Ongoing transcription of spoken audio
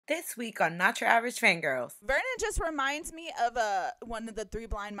This week on Not Your Average Fangirls. Vernon just reminds me of one of the three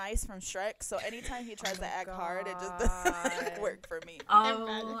blind mice from Shrek. So anytime he tries to act hard, it just doesn't work for me.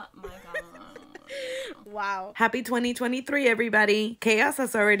 Oh my god. Wow. Happy 2023, everybody. Chaos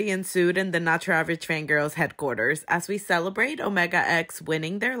has already ensued in the Not Your Average Fangirls headquarters as we celebrate Omega X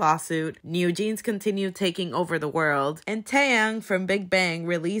winning their lawsuit, NewJeans continue taking over the world, and Taeyang from Big Bang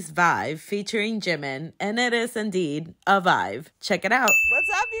released Vibe featuring Jimin, and it is indeed a Vibe. Check it out. What's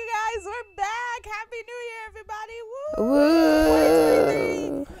up, you guys? We're back. Happy New Year, everybody.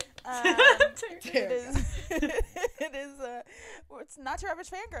 Woo! It's Not Your Average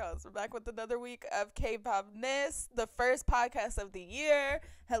Fangirls. We're back with another week of K-popness, the first podcast of the year.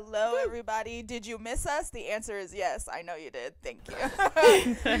 Hello, everybody. Did you miss us? The answer is yes. I know you did. Thank you.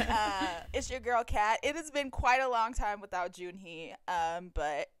 It's your girl, Kat. It has been quite a long time without Junhee,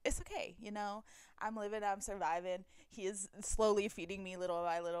 but it's okay. You know, I'm living, I'm surviving. He is slowly feeding me little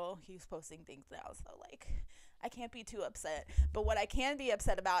by little. He's posting things now, so, like, I can't be too upset. But what I can be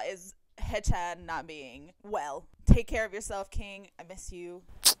upset about is Haechan not being well. Take care of yourself, King. I miss you.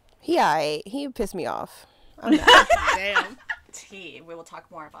 He pissed me off. Damn. We will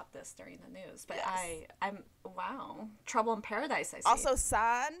talk more about this during the news. But yes. I'm wow. Trouble in paradise, I see. Also,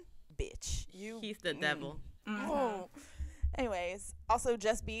 San, bitch. He's the devil. Mm-hmm. Oh. Anyways, also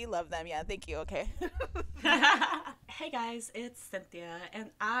Just Be, love them. Yeah, thank you. Okay. Hey guys, it's Cynthia, and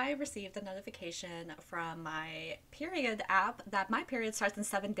I received a notification from my period app that my period starts in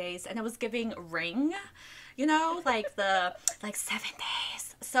 7 days, and it was giving ring, you know, like 7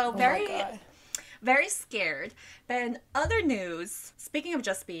 days. So very scared. But in other news, speaking of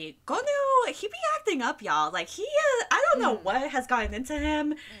Just Be, Gonu, he be acting up, y'all. Like, I don't know what has gotten into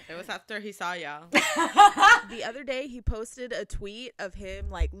him. It was after he saw y'all. The other day, he posted a tweet of him,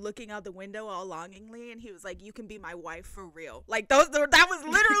 like, looking out the window all longingly, and he was like, "You can be my wife for real." Like, that was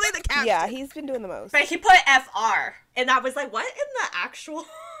literally the caption. Yeah, he's been doing the most. But he put FR, and I was like, what in the actual...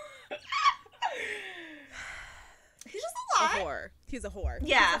 He's just a whore. He's a whore.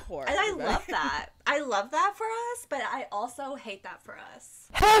 Yeah. He's a whore, and I love that. I love that for us, but I also hate that for us.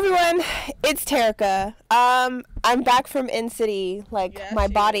 Hello, everyone. It's Terica. I'm back from In-City. Like, yeah, my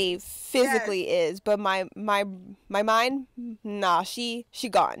body physically is, but my mind, nah, she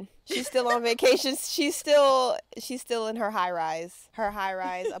gone. She's still on vacation. She's still in her high-rise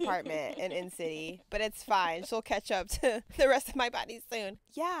apartment in In-City. But it's fine. She'll catch up to the rest of my body soon.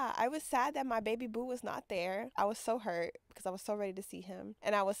 Yeah, I was sad that my baby boo was not there. I was so hurt because I was so ready to see him.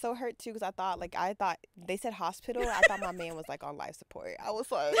 And I was so hurt, too, because I thought they said hospital. I thought my man was, like, on life support. I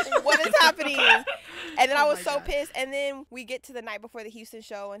was like, what is happening? And then I was so pissed. And then we get to the night before the Houston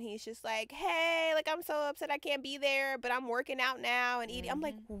show, and he's just like, hey, like, I'm so upset I can't be there, but I'm working out now and eating. I'm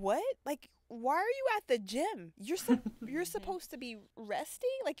like, what? Like, why are you at the gym? You're supposed to be resting?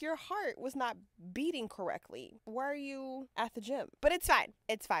 Like, your heart was not beating correctly. Why are you at the gym? But it's fine.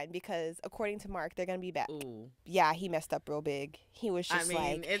 It's fine because according to Mark, they're going to be back. Ooh. Yeah, he messed up real big. He was just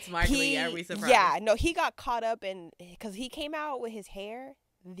it's Mark Lee. Are we surprised? Yeah, no, he got caught up in, because he came out with his hair.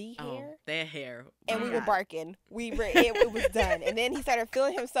 Their hair. And we were barking. It was done. And then he started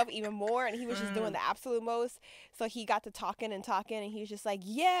feeling himself even more, and he was just doing the absolute most. So he got to talking, and he was just like,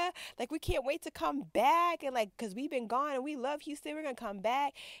 yeah, like, we can't wait to come back. And, like, because we've been gone, and we love Houston. We're going to come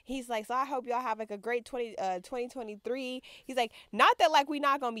back. He's like, so I hope y'all have, like, a great 2023. He's like, not that, like, we're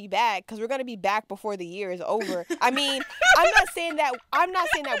not going to be back, because we're going to be back before the year is over. I mean, I'm not saying that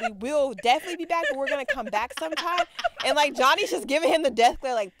we will definitely be back, but we're going to come back sometime. And, like, Johnny's just giving him the death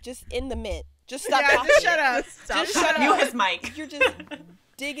glare, like, just in the mint. Just stop talking. Just shut up. Just shut up. Mute his mic. You're just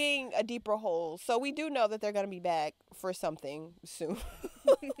digging a deeper hole. So we do know that they're going to be back for something soon.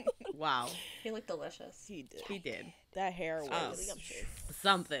 Wow. He looked delicious. He did. That hair was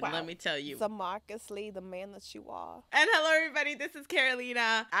something, let me tell you. So Marcus Lee, the man that you are. And hello, everybody. This is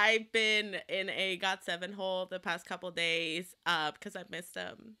Carolina. I've been in a GOT7 hole the past couple days because I missed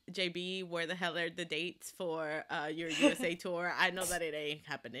JB. Where the hell are the dates for your USA tour? I know that it ain't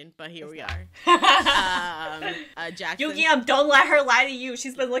happening, but here we are. Jackson. Yugyeom, don't let her lie to you.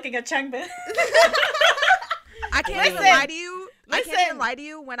 She's been looking at Changbin. I can't even lie to you. I can't even lie to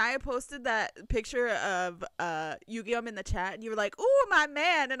you. When I posted that picture of Yugyeom in the chat, and you were like, "Ooh, my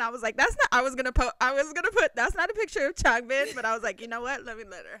man," and I was like, "That's not." I was gonna put. That's not a picture of Changbin, but I was like, you know what? Let me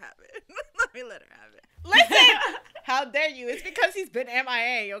let her have it. Listen, how dare you? It's because he's been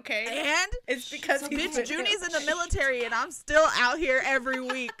MIA, okay? And it's because bitch, Junie's in the military, and I'm still out here every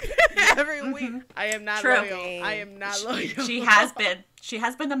week. Every week. I am not loyal. I am not loyal. She has been. She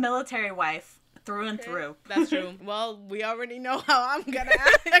has been a military wife. through and through. That's true. Well, we already know how I'm gonna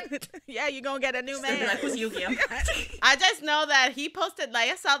act. Yeah, you're gonna get a new man. Like, who's Yugyeom? I just know that he posted, like,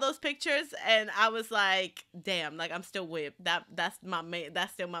 I saw those pictures and I was like, damn, like, I'm still whipped. That's my man.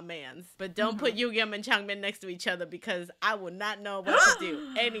 That's still my man's. But don't put Yugyeom and Changmin next to each other because I would not know what to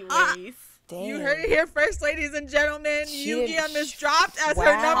do. Anyways. Damn. You heard it here first, ladies and gentlemen. Yugyeom is dropped as her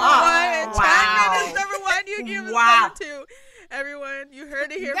Wow. number one, and Wow. Changmin is number one. Yugyeom is Wow. number two. Everyone, you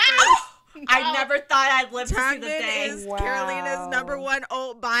heard it here first. I never thought I'd live to see the Changmin day. is Wow. Carolina's number one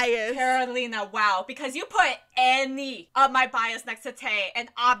old bias. Carolina, wow. Because you put any of my bias next to Tay, and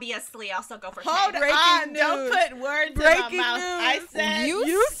obviously I'll still go for Hold Tay. Breaking on. news. Don't put words Breaking in my mouth. news. I said.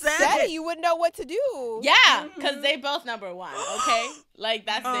 You said it. You wouldn't know what to do. Yeah, because they both number one, okay? Like,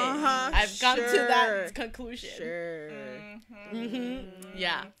 that's Uh-huh, it. I've come to sure. that conclusion. Sure.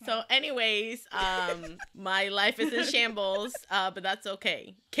 Yeah. So, anyways, my life is in shambles, but that's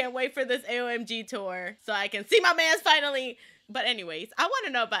okay. Can't wait for this AOMG tour so I can see my mans finally. But anyways, I want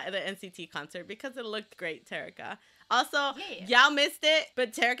to know about the NCT concert because it looked great, Terika. Also, Yeah. y'all missed it,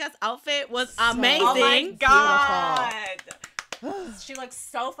 but Terika's outfit was amazing. Oh my god. She looks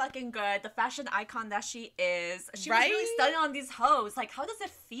so fucking good. The fashion icon that she is. She was Right? really stunning on these hoes. Like, how does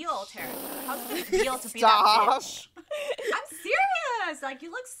it feel, Terika? How does it feel to be Stop. that bitch? I'm serious. Like, you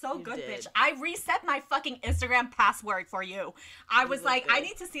look so You good, did. bitch. I reset my fucking Instagram password for you. I was look like, good. I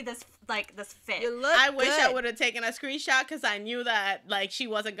need to see this, like, this fit. You look I wish I good. would have taken a screenshot because I knew that, like, she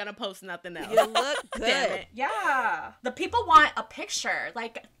wasn't going to post nothing else. You look good. Damn it. Yeah. The people want a picture.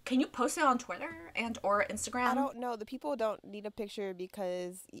 Like, can you post it on Twitter and or Instagram? I don't know. The people don't need a picture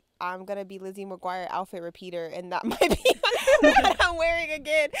because I'm gonna be Lizzie McGuire outfit repeater, and that might be what I'm wearing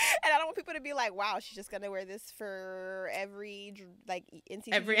again. And I don't want people to be like, "Wow, she's just gonna wear this for every like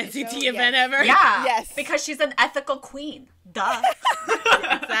NCT Every show?" NCT Yes. event ever. Yeah. Yes. Because she's an ethical queen. Duh.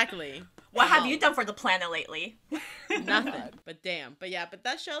 Exactly. What have you done for the planet lately? Nothing. But damn. But yeah, but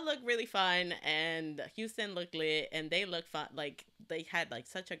that show looked really fun and Houston looked lit and they looked fun. Like they had like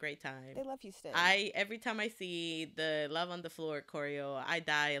such a great time. They love Houston. Every time I see the Love on the Floor choreo, I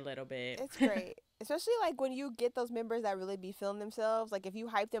die a little bit. It's great. Especially like when you get those members that really be feeling themselves. Like if you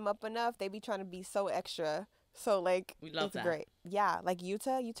hype them up enough, they be trying to be so extra. So like We love it's that. great. Yeah, like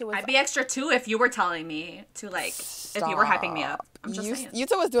Yuta was I'd be extra too if you were telling me to, like, if you were hyping me up. I'm just saying.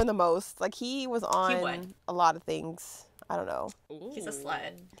 Yuta was doing the most. Like he was on would. a lot of things. I don't know. He's a Ooh.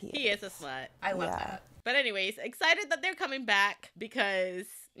 slut. He is a slut. I love Yeah. that. But anyways, excited that they're coming back because,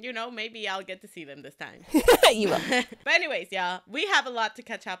 you know, maybe I'll get to see them this time. You will. But anyways, y'all, we have a lot to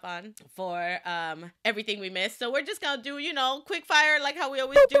catch up on for everything we missed. So we're just gonna do, you know, quick fire like how we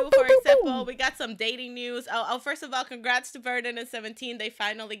always do. For example, we got some dating news. Oh, first of all, congrats to Vernon and 17. They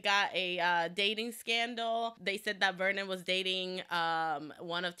finally got a dating scandal. They said that Vernon was dating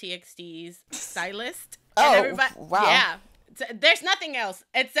one of TXT's stylists. Oh, wow. Yeah. There's nothing else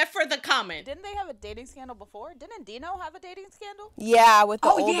except for the comment. Didn't they have a dating scandal before? Didn't Dino have a dating scandal? Yeah, with the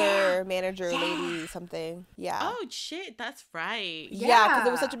Oh, older yeah. manager lady something. Yeah. Oh shit, that's right. Yeah, because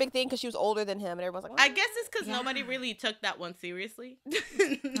it was Yeah. such a big thing because she was older than him, and everyone's like, I guess it's because nobody really took that one seriously.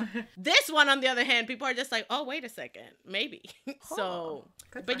 This one, on the other hand, people are just like, oh, wait a second, maybe. So,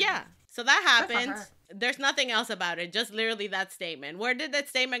 Good but for yeah, her. so that Good for happened. her. There's nothing else about it, just literally that statement. Where did that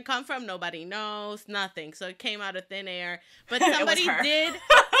statement come from? Nobody knows, nothing. So it came out of thin air. But somebody her.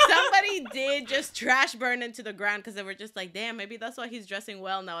 somebody did just trash burn into the ground because they were just like, damn, maybe that's why he's dressing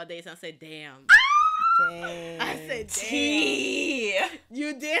well nowadays. And I said, damn. dang. I said, damn. Tea.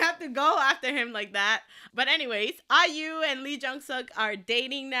 You did have to go after him like that. But anyways, IU and Lee Jung-suk are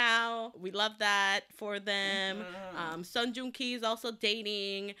dating now. We love that for them. Sun Joong-ki is also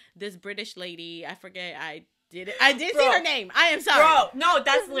dating this British lady. I forget. I did see Bro. her name. I am sorry. Bro, no,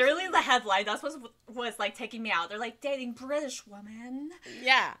 that's literally the headline. That's what was like taking me out. They're like dating British woman.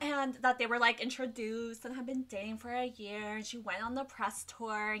 Yeah. And that they were like introduced and have been dating for a year. And she went on the press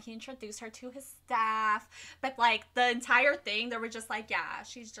tour and he introduced her to his staff. But like the entire thing, they were just like, yeah,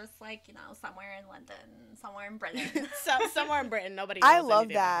 she's just like, you know, somewhere in London, somewhere in Britain. So, somewhere in Britain, nobody knows I love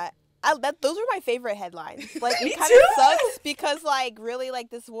anything about that. Those are my favorite headlines. Like Me it kind too. of sucks because like really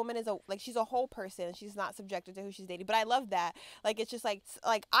like this woman is she's a whole person. She's not subjected to who she's dating. But I love that. Like it's just like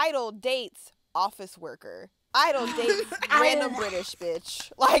Idol dates office worker. Idol dates random British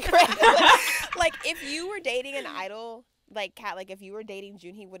bitch. Like like if you were dating an idol. Like Kat, like if you were dating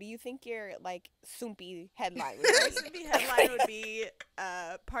Junhee, what do you think your like Soompi headline would be? The headline would be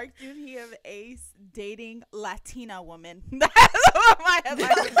Park Joon-hee of Ace dating Latina woman. That's what my headline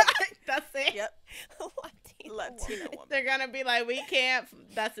would be. That's it. Yep. Latina. Latina woman. They're gonna be like, we can't.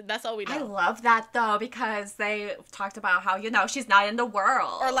 That's all we know. I love that though, because they talked about how, she's not in the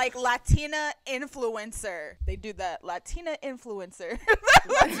world. Or like Latina influencer. They do that. Latina influencer.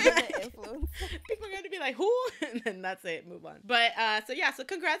 Latina influencer. People are gonna be like, who? And then that's it. Move on. But so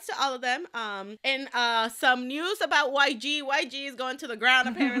congrats to all of them. And some news about YG. YG is going to the ground.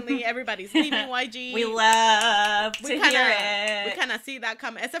 Apparently, everybody's leaving YG. We love to hear it. We kind of see that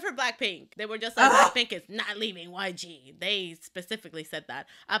coming, except for Blackpink. They were just like, Blackpink is not leaving YG. They specifically said that.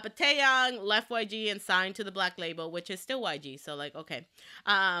 But Taeyang left YG and signed to the Black label, which is still YG. So like, okay.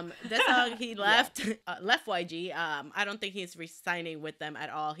 Daesung, he left left YG. I don't think he's re-signing with them at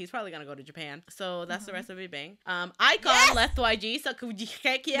all. He's probably gonna go to Japan. So that's the rest of BBomb. iKon left YG. So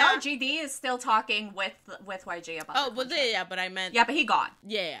No, GD is still talking with YG about. Oh, well, yeah, but I meant. Yeah, but he gone.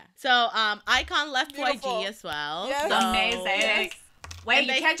 Yeah. So iKon left YG as well. Yes. So, Amazing. Yes. Wait,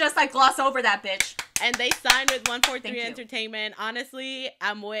 you can't just like gloss over that, bitch. And they signed with 143 Thank you. Entertainment. Honestly,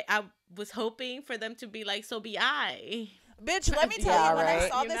 I was hoping for them to be like, so BI. Bitch, let me tell you, when I right.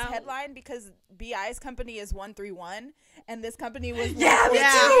 saw this headline, because BI's company is 131 and this company was Yeah,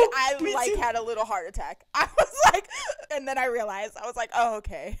 143, me I too. had a little heart attack. I was like, and then I realized, I was like, oh,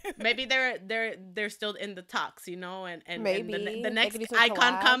 okay. Maybe they're still in the talks, and Maybe. the They next could do some iKon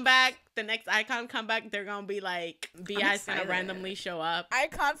collabs. comeback. The next iKon comeback, they're gonna be like, BI's gonna excited. randomly show up.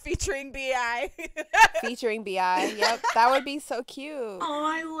 iKon featuring BI. Featuring Bi. Yep, that would be so cute. Oh,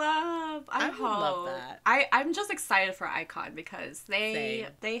 I would love that. I'm just excited for iKon because they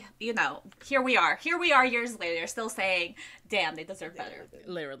here we are years later still saying, damn, they deserve better.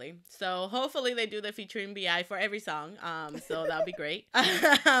 Literally. So hopefully they do the featuring BI for every song. So that'll be great.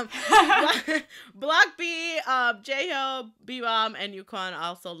 BlockB, Jaehyo, BBomb, and Ukwon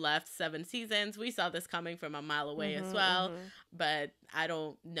also left 7 seasons. We saw this coming from a mile away as well. But I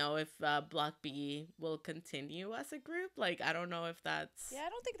don't know if BlockB will continue as a group. Like, I don't know if that's Yeah, I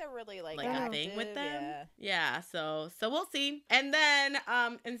don't think they're really like a active, thing with them. Yeah. Yeah, so we'll see. And then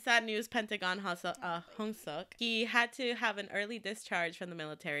in sad news, PENTAGON Hongseok, he had to have an early discharge from the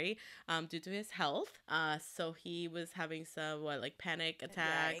military due to his health. So he was having some panic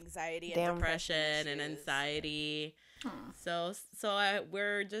attack, Anxiety, Damn. and depression, and issues. anxiety. So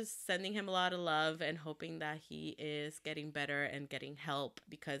we're just sending him a lot of love and hoping that he is getting better and getting help,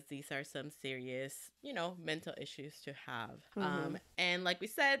 because these are some serious, mental issues to have. And like we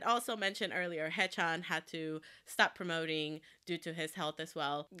said, also mentioned earlier, Haechan had to stop promoting due to his health as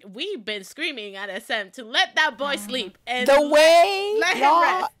well. We've been screaming at SM to let that boy sleep. And The way let him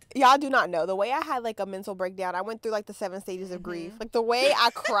rest. y'all do not know the way I had like a mental breakdown. I went through like the 7 stages of grief. Like the way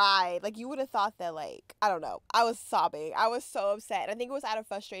I cried, like you would have thought that I don't know, I was sobbing. I was so upset. I think it was out of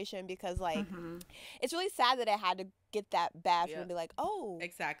frustration because it's really sad that I had to get that bad for him to be like, oh,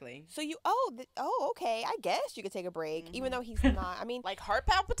 Exactly. so you okay, I guess you could take a break, even though he's not. I mean, Like heart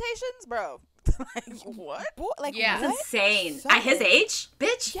palpitations, bro. Like what? Yeah. That's what? insane. So- At his age,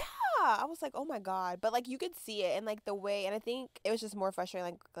 bitch. Yeah, I was like, oh my god, but you could see it, and the way, and I think it was just more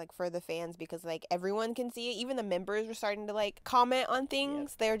frustrating like for the fans, because everyone can see it. Even the members were starting to comment on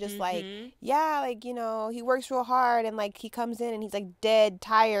things. They were just yeah, he works real hard, and he comes in and he's dead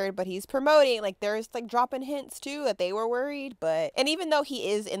tired, but he's promoting. There's dropping hints too that they were worried, and even though he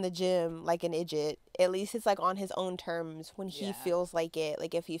is in the gym like an idiot, at least it's on his own terms when he feels like it.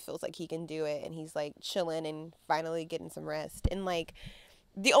 If he feels like he can do it and he's chilling and finally getting some rest. And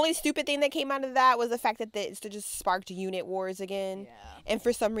the only stupid thing that came out of that was the fact that it just sparked unit wars again. Yeah. And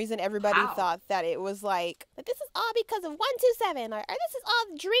for some reason, everybody How? thought that it was this is all because of 127, or this is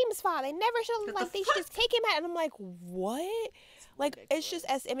all Dream's fault. They never should What the they should just take him out. And I'm like, what? It's just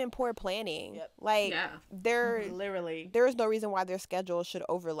SM and poor planning. Yep. Literally. There is no reason why their schedule should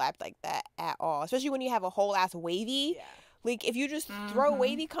overlap like that at all. Especially when you have a whole ass wavy. Yeah. If you just throw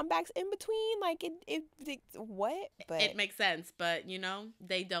wavy comebacks in between, what? But It makes sense, but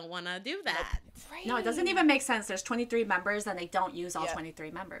they don't want to do that. right. No, it doesn't even make sense. There's 23 members and they don't use all 23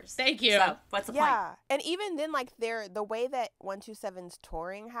 members. Thank you. So what's the point? Yeah, and even then, the way that 127's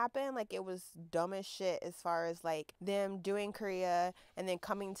touring happened, it was dumb as shit as far as them doing Korea and then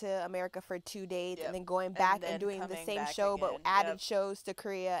coming to America for 2 dates and then going back and then doing the coming same back show but again. added Yep. shows to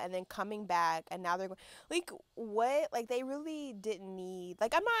Korea and then coming back, and now they're going what? They really didn't need. I'm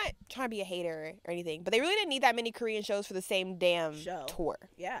not trying to be a hater or anything, but they really didn't need that many Korean shows for the same damn Show. tour.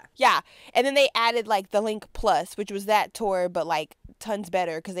 Yeah. Yeah, and then they added the Link Plus, which was that tour, but tons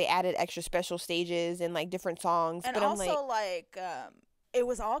better because they added extra special stages and different songs. And but also I'm it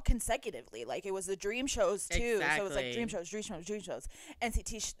was all consecutively. Like, it was the dream shows too. Exactly. So it was like dream shows,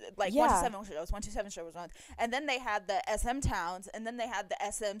 NCT like 127 shows was on, and then they had the SM Towns, and then they had the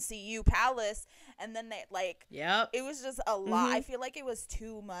SMCU Palace, and then they like it was just a lot. I feel like it was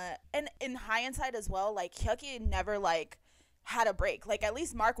too much. And in hindsight as well, like Hyukoh never like had a break. Like, at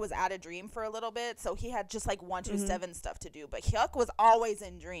least Mark was at a dream for a little bit, so he had just like 127 stuff to do, but Hyuk was always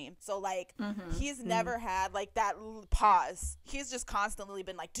in dream, so like he's never had like that pause. He's just constantly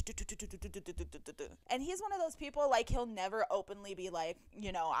been like, and he's one of those people, like, he'll never openly be like,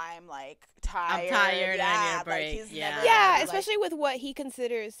 you know, I'm like tired, I need a break. Like, he's never especially with what he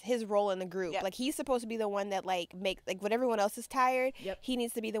considers his role in the group. Like, he's supposed to be the one that like makes, like, when everyone else is tired, he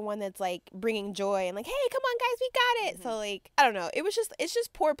needs to be the one that's like bringing joy and like, hey, come on guys, we got it. So like, I don't know, it's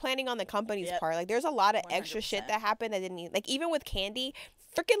just poor planning on the company's part. Like, there's a lot of 100%. Extra shit that happened that didn't need, like, even with Candy,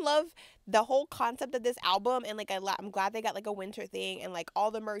 freaking love the whole concept of this album, and like I'm glad they got like a winter thing, and like all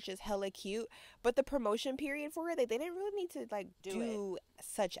the merch is hella cute, but the promotion period for it, they didn't really need to like do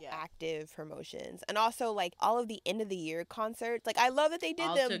such active promotions. And also like all of the end of the year concerts, like I love that they did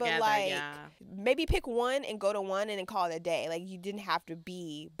all them together, but like maybe pick one and go to one and then call it a day. Like, you didn't have to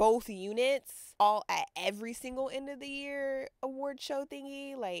be both units all at every single end of the year award show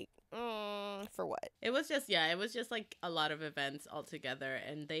thingy. Like, for what? It was just like a lot of events all together,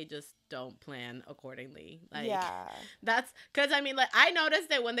 and they just don't plan accordingly. Like, that's because I mean, like, I noticed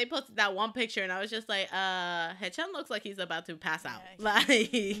that when they posted that one picture, and I was just like, Haechan looks like he's about to pass out. Like,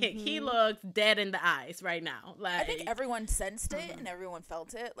 he looks dead in the eyes right now. Like, I think everyone sensed it and everyone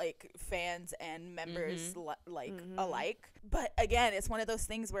felt it, like fans and members alike. But again, it's one of those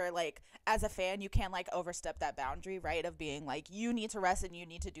things where, like, as a fan, you can't like overstep that boundary, right, of being like, you need to rest and you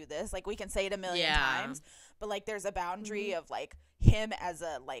need to do this. Like, we can say it a million times, but like, there's a boundary of like him as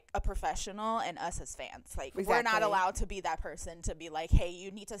a professional and us as fans. Like, we're not allowed to be that person to be like, hey,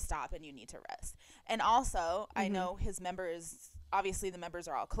 you need to stop and you need to rest. And also, I know his members, obviously the members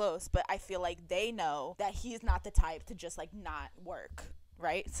are all close, but I feel like they know that he's not the type to just like not work.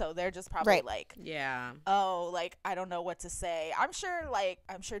 Right, so they're just probably like, oh, like, I don't know what to say. I'm sure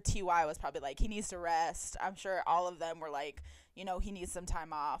TY was probably like, he needs to rest. I'm sure all of them were like, you know, he needs some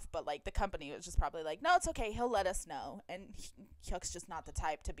time off. But like, the company was just probably like, no, it's okay, he'll let us know. And Hyuk's just not the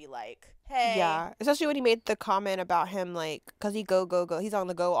type to be like, hey, especially when he made the comment about him, like, because he go, he's on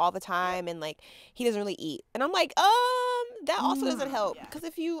the go all the time, and like, he doesn't really eat. And I'm like, that also doesn't help, because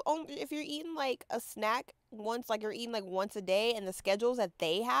if you're eating like a snack once, like you're eating like once a day, and the schedules that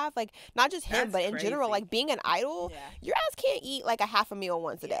they have, like, not just him, but in general, like being an idol, your ass can't eat like a half a meal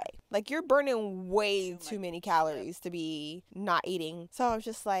once a day. Like, you're burning way too many calories to be not eating. So I was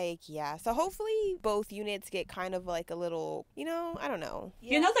just like, so hopefully both units get kind of like a little, you know, I don't know.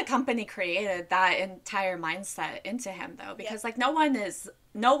 You know, the company created that entire mindset into him though, because like no one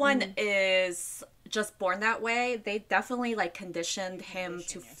is just born that way. They definitely like conditioned him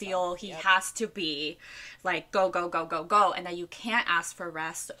to feel he has to be like go, and that you can't ask for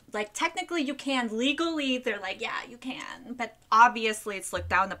rest. Like, technically you can, legally they're like, yeah, you can, but obviously it's looked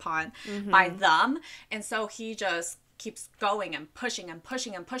down upon by them. And so he just keeps going and pushing and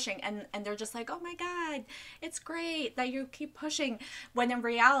they're just like, oh my god, it's great that you keep pushing, when in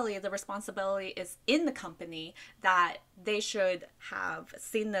reality the responsibility is in the company, that they should have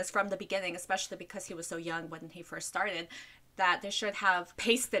seen this from the beginning, especially because he was so young when he first started, that they should have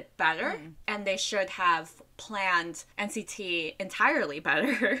paced it better and they should have planned NCT entirely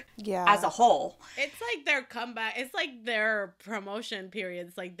better as a whole. It's like their comeback, it's like their promotion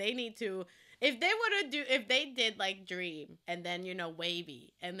periods, like they need to, if they did like Dream and then, you know,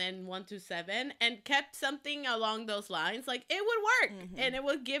 Wavy and then 127 and kept something along those lines, like, it would work and it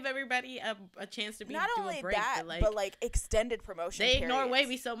would give everybody a chance to not do only a break, that, but like extended promotion they periods. Ignore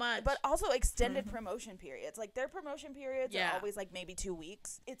Wavy so much, but also extended promotion periods. Like, their promotion periods are always like maybe 2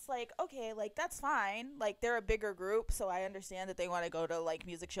 weeks. It's like, okay, like, that's fine. Like, they're a bigger group, so I understand that they want to go to like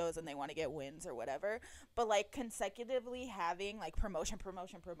music shows and they want to get wins or whatever, but like consecutively having like promotion,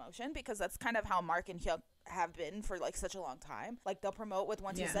 because that's kind of how Mark and Hyuk have been for like such a long time. Like, they'll promote with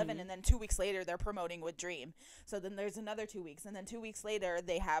 127 and then 2 weeks later they're promoting with Dream, so then there's another 2 weeks, and then 2 weeks later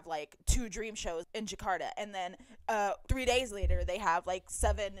they have like 2 Dream shows in Jakarta, and then 3 days later they have like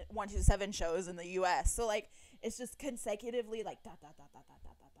 7 127 shows in the US. So like, it's just consecutively like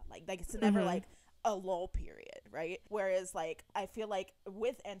like it's never like a lull period, right? Whereas like, I feel like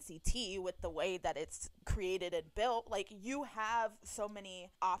with NCT, with the way that it's created and built, like, you have so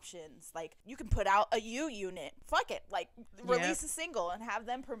many options. Like, you can put out a U unit, fuck it, like, release a single and have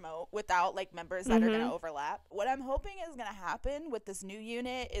them promote without like members that are gonna overlap. What I'm hoping is gonna happen with this new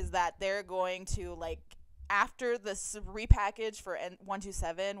unit is that they're going to like after this repackage for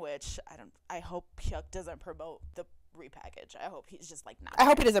 127, which I hope Hyuk doesn't promote the repackage. I hope he's just like not there. I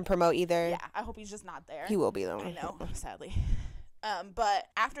hope he doesn't promote either. Yeah, I hope he's just not there. He will be though. I know, sadly. But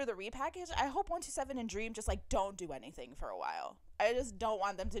after the repackage, I hope 127 and Dream just like don't do anything for a while. I just don't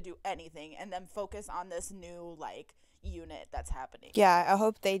want them to do anything and then focus on this new like unit that's happening. Yeah, I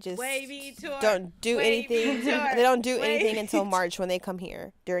hope they just Wavy tour. don't do Wavy anything. tour. They don't do Wavy anything until March when they come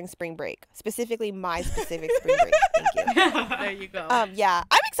here during spring break. Specifically, my specific spring break. Thank you. There you go. Yeah,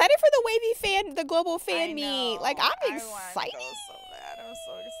 I'm excited for the Wavy the global fan I meet. know. Like, I'm I wanna excited. go so bad. I'm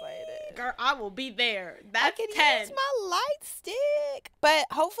so excited. Girl, I will be there. I That's can 10. use my light stick. But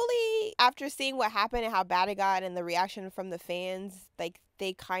hopefully, after seeing what happened and how bad it got and the reaction from the fans, like,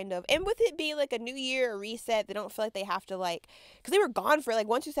 they kind of, and with it being like a new year, a reset, they don't feel like they have to like, because they were gone for like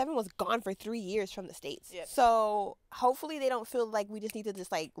 127 was gone for 3 years from the States. Yep. So hopefully they don't feel like we just need to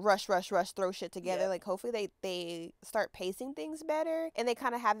just like rush, throw shit together. Yep. Like hopefully they start pacing things better and they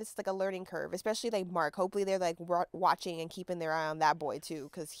kind of have this like a learning curve, especially like Mark. Hopefully they're like watching and keeping their eye on that boy too,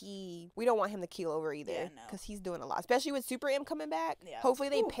 because we don't want him to keel over either, because he's doing a lot, especially with Super M coming back. Yeah. Hopefully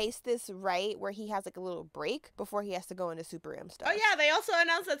they pace this right where he has like a little break before he has to go into Super M stuff. Oh, yeah. They also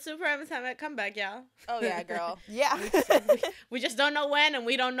announced that Super M is having a comeback, y'all. Oh yeah, girl. Yeah. We just don't know when, and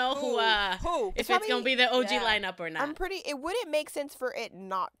we don't know Who? if it's going to be the OG Yeah. lineup or not. It wouldn't make sense for it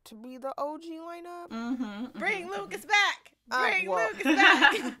not to be the OG lineup. Mm-hmm. Bring Lucas back. Bring well. Lucas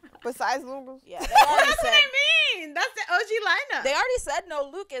back. Besides Lucas. Yeah, they already That's what said. I mean. That's the OG lineup. They already said no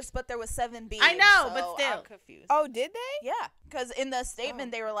Lucas, but there was 7 Bs. I know, so but still. I'm confused. Oh, did they? Yeah, because in the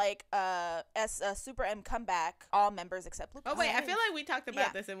statement they were like, as Super M comeback, all members except Lucas. Oh, wait. I feel like we talked about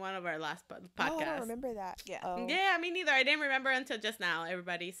Yeah. this in one of our last Oh, I podcasts. don't remember that. Yeah. Oh. Yeah, me neither. I didn't remember until just now,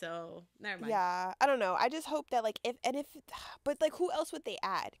 everybody. So, never mind. Yeah, I don't know. I just hope that but like who else would they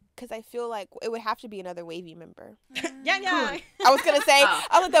add? Because I feel like it would have to be another Wavy member. Yang Yang. I was gonna say, Oh.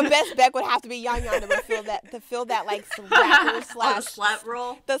 I think the best bet would have to be Yang Yang to fill that like rapper Oh, slash the slut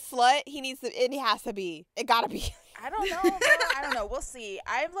role. the slut. It has to be. It gotta be. I don't know, bro. I don't know. We'll see.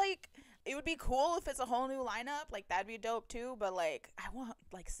 I'm like, it would be cool if it's a whole new lineup. Like, that'd be dope, too. But, like, I want,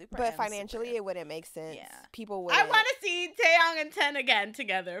 like, Super But M, financially, Super it wouldn't make sense. Yeah. People would. I want to see Taeyang and 10 again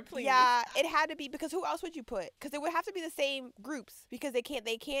together, please. Yeah, it had to be, because who else would you put? Because it would have to be the same groups, because they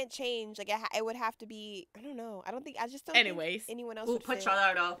can't change. Like it would have to be. I don't know. I just don't. Anyways. think anyone else Ooh, would put fit.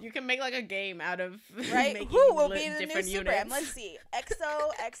 Charlotte. You can make like a game out of Right? making Who will be the new different Super M? units. Let's see.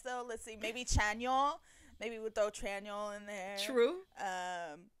 EXO, let's see. Maybe Chanyeol. Maybe we'll throw Chanyeol in there. True.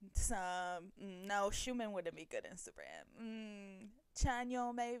 No, Schumann wouldn't be good in Super M.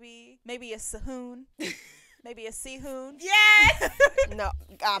 Chanyeol, maybe. Maybe a Sehun. Maybe a Sehun. Yes! No,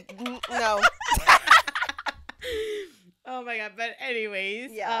 no. Oh my god, but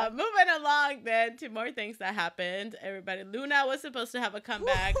anyways, Yeah. moving along then to more things that happened. Everybody, LOONA was supposed to have a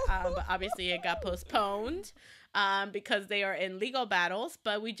comeback, but obviously it got postponed because they are in legal battles.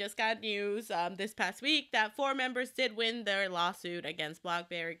 But we just got news this past week that 4 members did win their lawsuit against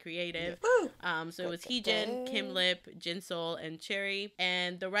BlockB Creative. So it was Haechan, Kim Lip, Jinsol, and Cherry,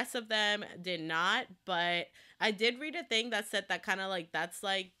 and the rest of them did not. But I did read a thing that said that kind of like that's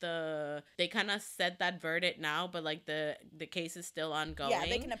like they kind of said that verdict now, but like the case is still ongoing. Yeah,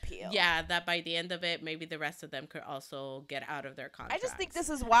 they can appeal. Yeah, that by the end of it, maybe the rest of them could also get out of their contracts. I just think this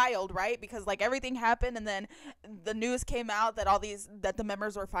is wild, right? Because like everything happened, and then the news came out that the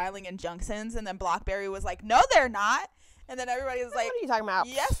members were filing injunctions, and then BlockB was like, "No, they're not." And then everybody was like, What are you talking about?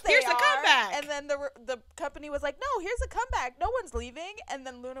 "Yes, they Here's are." a comeback. And then the company was like, "No, here's a comeback. No one's leaving." And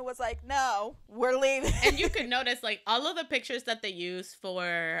then LOONA was like, "No, we're leaving." And you could notice like all of the pictures that they used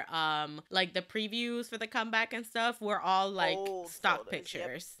for like the previews for the comeback and stuff were all like Old stock photos,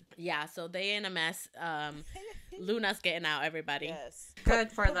 pictures. Yep. Yeah, so they in a mess. LOONA's getting out, everybody. Yes.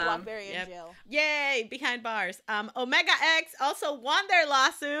 Good for Put them. BlockB in Yep. jail. Yay, behind bars. Omega X also won their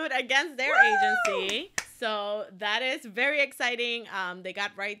lawsuit against their agency. So that is very exciting. They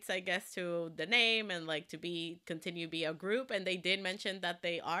got rights, I guess, to the name and like to continue be a group. And they did mention that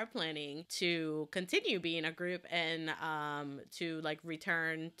they are planning to continue being a group and to like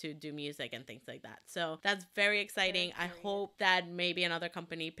return to do music and things like that. So that's very exciting. I hope that maybe another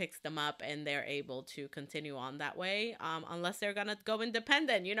company picks them up and they're able to continue on that way. Unless they're gonna go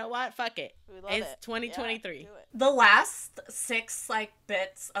independent. You know what? Fuck it. We love It's it. 2023. Yeah, do it. The last 6 like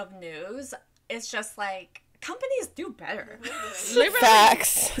bits of news, it's just like companies do better. Literally,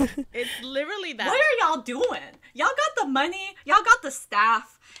 Facts. it's literally that. What are y'all doing? Y'all got the money, y'all got the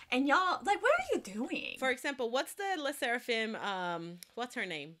staff, And y'all, like, what are you doing? For example, what's the Le Sserafim, what's her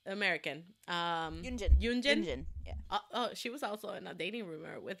name? American. Yunjin. Yeah. She was also in a dating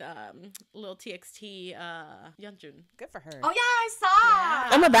rumor with Lil TXT Yeonjun. Good for her. Oh, yeah, I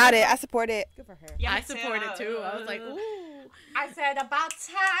saw. I'm about it. I support it. Good for her. Yeah, I support it too. I was like, ooh. I said, about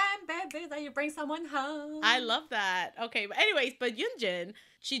time, baby, that you bring someone home. I love that. Okay, but anyways, but Yunjin,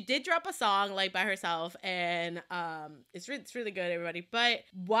 she did drop a song like by herself, and it's really good, everybody. But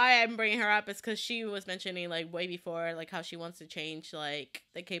why I'm bringing her up is because she was mentioning like way before like how she wants to change like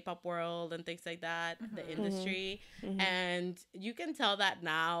the K-pop world and things like that, the industry, and you can tell that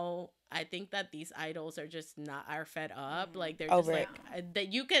now. I think that these idols are just are fed up. Like they're just like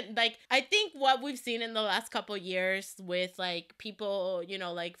that you can like, I think what we've seen in the last couple years with like people, you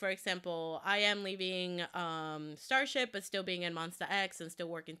know, like for example, I am leaving Starship but still being in Monsta X and still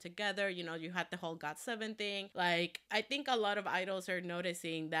working together. You know, you had the whole GOT7 thing. Like I think a lot of idols are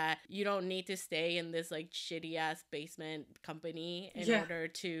noticing that you don't need to stay in this like shitty ass basement company in order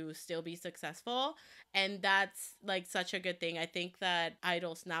to still be successful. And that's like such a good thing. I think that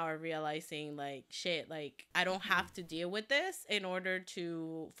idols now are realizing like, shit, like I don't have to deal with this in order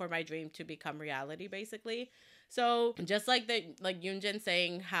for my dream to become reality, basically. So just like Yoonjin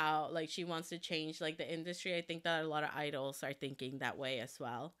saying how like she wants to change like the industry, I think that a lot of idols are thinking that way as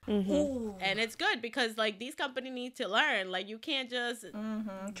well. And it's good because like these companies need to learn. Like you can't just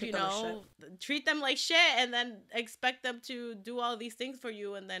you know treat them like shit and then expect them to do all these things for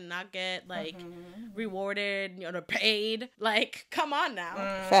you and then not get like rewarded, you know, paid. Like come on now.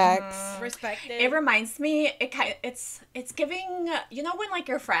 Facts. Respected. It reminds me, it's giving, you know, when like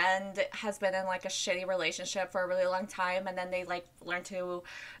your friend has been in like a shitty relationship for a really long time and then they like learn to,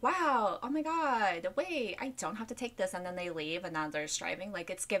 wow, oh my god, wait, I don't have to take this, and then they leave and now they're striving. Like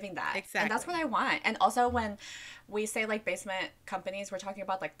it's giving that. Exactly. And that's what I want. And also when we say like basement companies, we're talking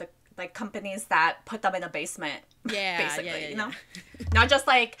about like the companies that put them in a basement. Basically, you know? Not just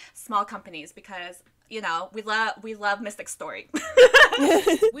like small companies, because you know, we love Mystic Story.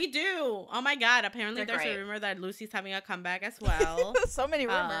 We do. Oh my god. Apparently there's a rumor that Lucy's having a comeback as well. So many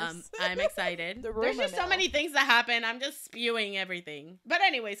rumors. I'm excited. There's just so many things that happen. I'm just spewing everything. But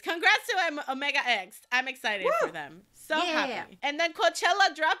anyways, congrats to Omega X. I'm excited for them. So happy. And then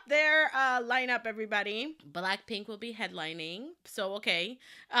Coachella dropped their lineup, everybody. Blackpink will be headlining. So okay.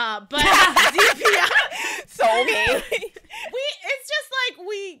 But DPI. So okay. It's just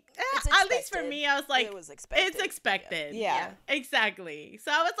like at least for me, I was like, it was expected. It's expected. Yeah. Exactly.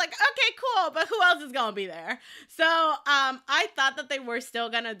 So I was like, okay, cool, but who else is gonna be there? So I thought that they were still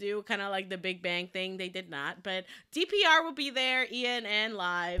gonna do kind of like the Big Bang thing. They did not, but DPR will be there, Ian and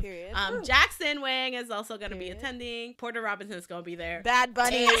Live. Period. Jackson Wang is also gonna be attending. Porter Robinson is gonna be there. Bad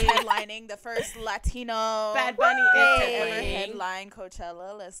Bunny is headlining, the first Latino Bad Bunny is ever headlining. headline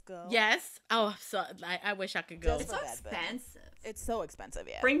Coachella. Let's go. Yes. Oh, so I wish I could go. Just It's so for Bad Bunny. expensive. It's so expensive,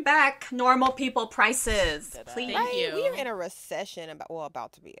 yeah. Bring back normal people prices, please. Thank you. We are in a recession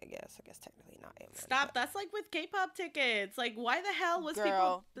about to be, I guess technically not in one. Stop. That's like with K-pop tickets. Like, why the hell was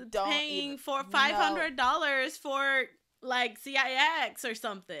Girl, people paying for $500 for like CIX or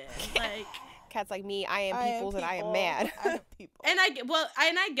something? Like, Cats like me, I am peoples and I am mad. I am people. and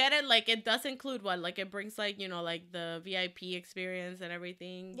I get it. Like, it does include what, like, it brings like, you know, like the VIP experience and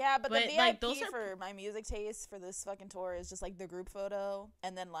everything. Yeah, but the VIP like, those for my music taste for this fucking tour is just like the group photo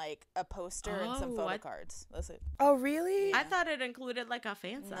and then like a poster and some photo cards. That's it. Oh, really? I thought it included like a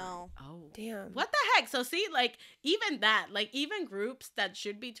fan sign. No. Oh, Damn. what the heck? So see, like even that, like even groups that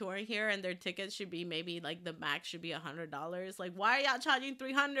should be touring here and their tickets should be maybe like the max should be $100. Like, why are y'all charging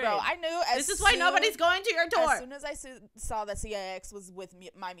 $300? Bro, I knew this is why nobody's going to your tour. As soon as I saw that CIX was with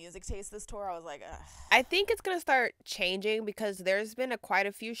my music taste this tour, I was like, ugh. I think it's gonna start changing because there's been quite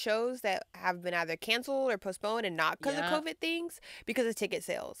a few shows that have been either canceled or postponed, and not because of COVID things, because of ticket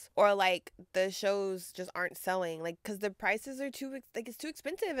sales, or like the shows just aren't selling, like because the prices are it's too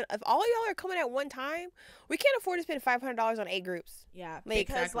expensive. And if all of y'all are coming at one time, we can't afford to spend $500 on 8 groups. Yeah, like,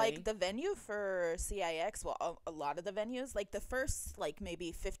 because like the venue for CIX, well, a lot of the venues, like the first like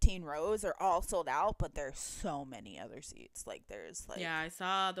maybe 15 rows are all sold out, but there's so many other seats. Like there's like I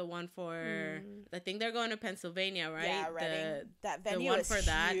saw the one for I think they're going to Pennsylvania, right? Yeah, Reading. That venue one is for huge.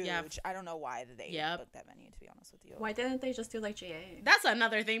 that. Yeah, I don't know why they booked that venue, to be honest with you. Why didn't they just do like GA? That's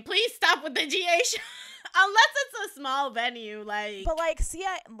another thing. Please stop with the GA show. Unless it's a small venue, like. But like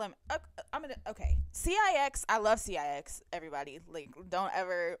CIX. I love CIX. Everybody, like, don't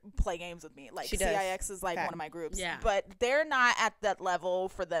ever play games with me. Like CIX is like one of my groups. Yeah. But they're not at that level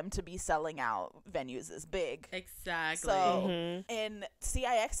for them to be selling out venues is big. Exactly. So in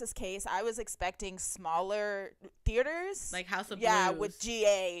CIX's case, I was expecting smaller theaters. Like House of Blues. Yeah, with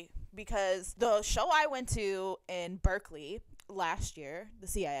GA. Because the show I went to in Berkeley last year, the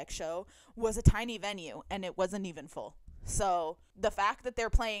CIX show, was a tiny venue, and it wasn't even full. So the fact that they're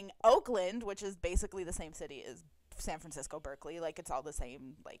playing Oakland, which is basically the same city as San Francisco, Berkeley, like it's all the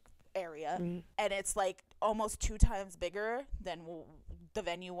same like area, and it's like almost 2 times bigger than the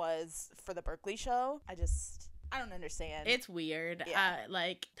venue was for the Berkeley show. I don't understand. It's weird,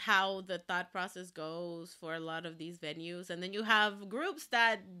 like how the thought process goes for a lot of these venues. And then you have groups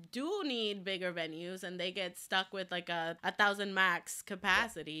that do need bigger venues and they get stuck with like a 1,000 max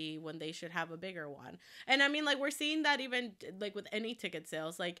capacity when they should have a bigger one. And I mean, like we're seeing that even like with any ticket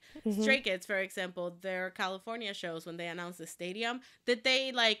sales, like Stray Kids, for example, their California shows, when they announced the stadium, did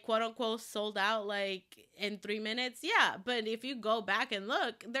they like quote unquote sold out like in 3 minutes? Yeah. But if you go back and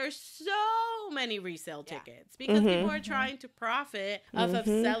look, there's so many resale tickets. Because people are trying to profit off of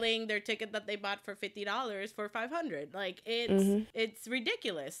selling their ticket that they bought for $50 for $500. Like it's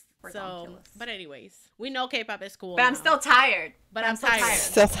ridiculous. So, but anyways, we know K-pop is cool. But I'm still tired. But I'm tired.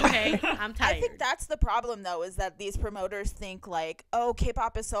 Still tired. Okay, I'm tired. I think that's the problem, though, is that these promoters think like, oh,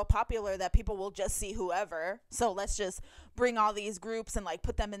 K-pop is so popular that people will just see whoever. So let's just bring all these groups and like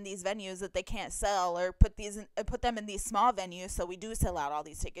put them in these venues that they can't sell, or put them in these small venues so we do sell out all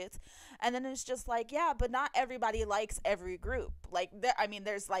these tickets. And then it's just like, yeah, but not everybody likes every group. Like,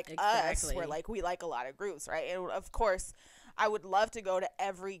 there's like us, where like we like a lot of groups, right? And of course, I would love to go to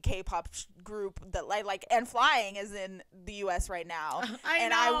every K-pop group that like, and Flying is in the U.S. right now.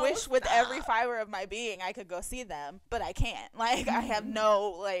 I wish with every fiber of my being I could go see them, but I can't. Like, I have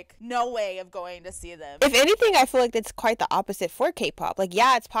no way of going to see them. If anything, I feel like it's quite the opposite for K-pop. Like,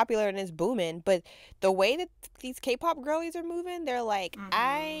 yeah, it's popular and it's booming, but the way that these K-pop girlies are moving, they're like,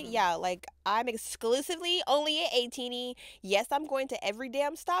 I'm exclusively only at 18. Yes, I'm going to every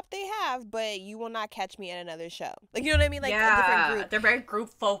damn stop they have, but you will not catch me at another show. Like, you know what I mean? Like, a different group. They're very group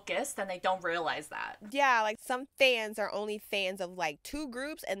focused and they don't realize that. Yeah, like some fans are only fans of like 2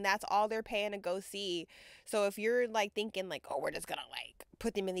 groups and that's all they're paying to go see. So if you're like thinking like, oh, we're just gonna like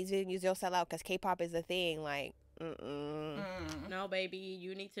put them in these venues, they'll sell out because K-pop is the thing, like no, baby,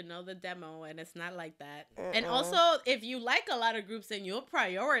 you need to know the demo, and it's not like that. And also, if you like a lot of groups and you'll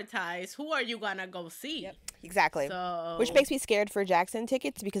prioritize, who are you gonna go see? Yep. Exactly. So, which makes me scared for Jackson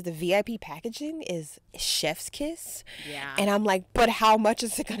tickets because the VIP packaging is chef's kiss. Yeah. And I'm like, but how much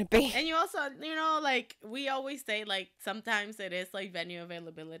is it gonna be? And you also, like we always say, like sometimes it is like venue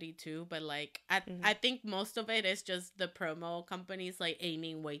availability too, but like I think most of it is just the promo companies like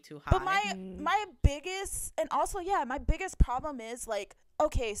aiming way too high. But my biggest, and also my biggest problem is like,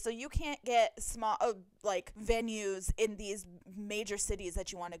 okay, so you can't get small like venues in these major cities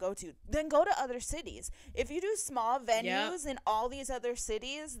that you want to go to. Then go to other cities. If you do small venues in all these other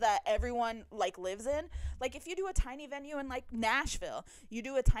cities that everyone like lives in, like if you do a tiny venue in like Nashville, you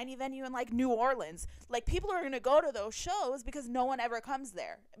do a tiny venue in like New Orleans, like people are going to go to those shows because no one ever comes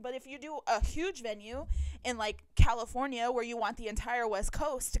there. But if you do a huge venue in like California where you want the entire West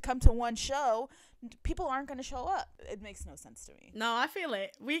Coast to come to one show, people aren't going to show up. It makes no sense to me. No, I feel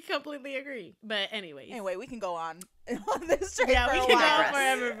it. We completely agree. But anyway, we can go on this train. Yeah, we can go on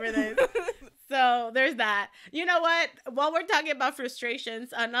forever for this. So there's that. You know what? While we're talking about frustrations,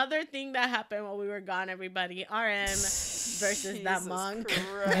 another thing that happened while we were gone, everybody, RM versus that monk.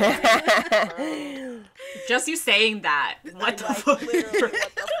 Just you saying that. What the fuck? Literally,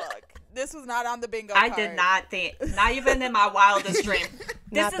 what the fuck? This was not on the bingo card. I did not think, not even in my wildest dream.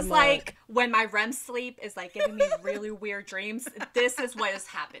 This is like when my REM sleep is like giving me really weird dreams. This is what is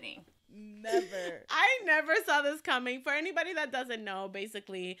happening. Never. I never saw this coming. For anybody that doesn't know,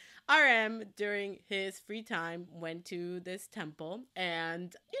 basically, RM during his free time went to this temple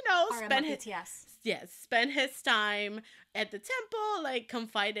and, spent his time at the temple, like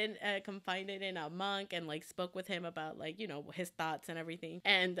confided in a monk and like spoke with him about like, his thoughts and everything.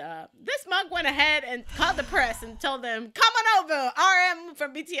 And this monk went ahead and called the press and told them, come on over, RM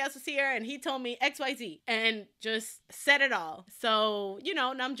from BTS was here and he told me XYZ, and just said it all. So,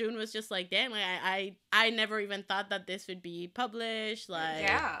 Namjoon was just like, damn, like I never even thought that this would be published. Like,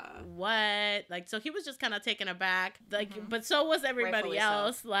 what? Like, so he was just kind of taken aback. Like, but so was everybody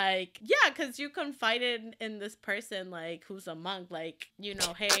else. So. Like, yeah, because you confided in this person, like, who's a monk, like,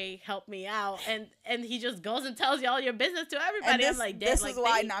 hey, help me out. And he just goes and tells you all your business to everybody. I'm like, this is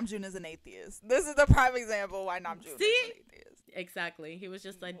why Namjoon is an atheist. This is the prime example why Namjoon is an atheist. Exactly. He was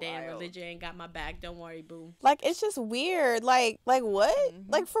just like, damn, religion ain't got my back. Don't worry, boo. Like, it's just weird. Like what?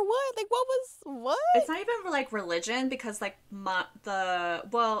 Like, for what? Like, what? It's not even like religion, because like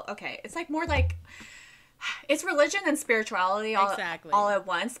it's like more like it's religion and spirituality all at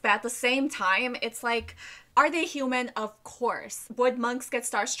once. But at the same time, it's like, are they human? Of course. Would monks get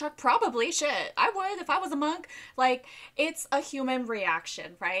starstruck? Probably. Shit, I would if I was a monk. Like, it's a human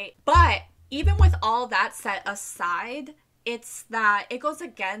reaction, right? But even with all that set aside, it's that it goes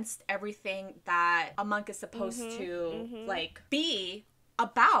against everything that a monk is supposed to like be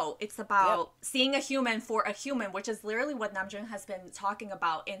about. It's about seeing a human for a human, which is literally what Namjoon has been talking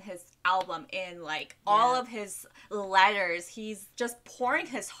about in his album, in like all of his letters. He's just pouring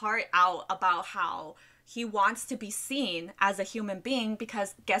his heart out about how he wants to be seen as a human being,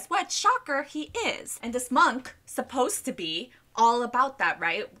 because guess what? Shocker, he is. And this monk supposed to be all about that,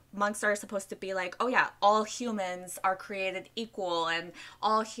 right? Monks are supposed to be like, oh yeah, all humans are created equal and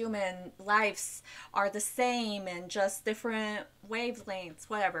all human lives are the same and just different wavelengths,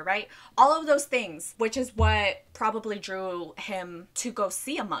 whatever, right? All of those things, which is what probably drew him to go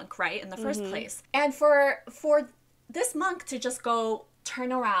see a monk, right, in the first place. And for this monk to just go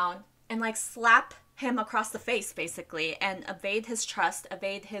turn around and like slap him across the face, basically, and evade his trust,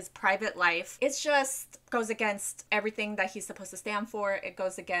 evade his private life, it just goes against everything that he's supposed to stand for. It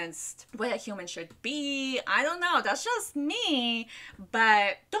goes against what a human should be. I don't know, that's just me.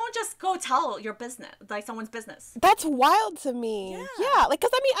 But don't just go tell your business, like someone's business. That's wild to me. Yeah, like,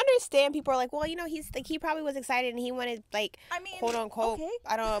 because I mean, understand people are like, well, you know, he's like, he probably was excited and he wanted, like, quote unquote,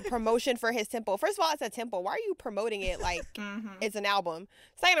 I don't know, promotion for his temple. First of all, it's a temple. Why are you promoting it like it's an album?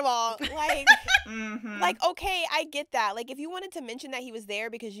 Second of all, like like, okay, I get that. Like, if you wanted to mention that he was there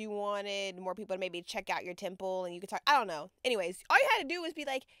because you wanted more people to maybe check out your temple and you could talk, I don't know. Anyways, all you had to do was be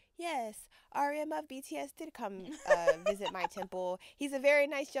like, yes, RM of BTS did come visit my temple. He's a very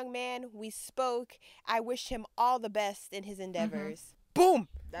nice young man. We spoke. I wish him all the best in his endeavors. Boom.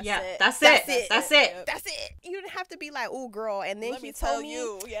 That's it. That's it. You didn't have to be like, oh, girl. And then he told me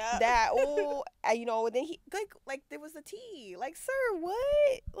that, you know, then he, like, there was a tea. Like, sir,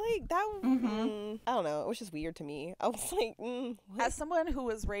 what? Like, that, I don't know. It was just weird to me. I was like, what? As someone who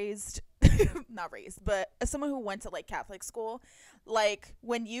was raised, not raised, but as someone who went to, like, Catholic school, like,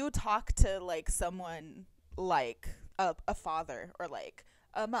 when you talk to, like, someone, like, a father or, like,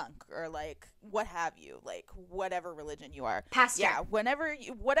 a monk or like what have you, like whatever religion you are, pastor, whatever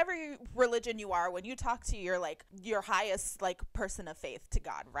religion you are, when you talk to your like your highest like person of faith to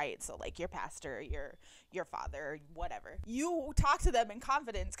God, right? So like your pastor, your father, whatever, you talk to them in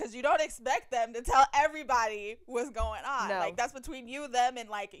confidence because you don't expect them to tell everybody what's going on. Like that's between you, them, and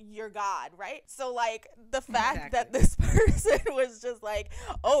like your God, right? So like the fact that this person was just like,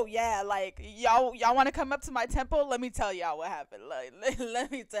 oh yeah, like y'all want to come up to my temple, let me tell y'all what happened, like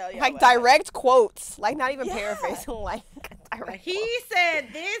let me tell you, like direct quotes, like not even paraphrasing, like direct he quotes. Said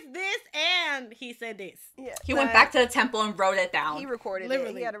this and he said this. He went back to the temple and wrote it down. He recorded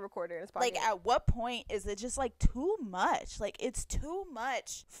it. He had a recorder in his pocket. Like at what point is it just like too much? Like it's too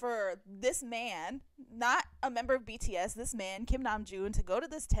much for this man, not a member of BTS, this man Kim Namjoon, to go to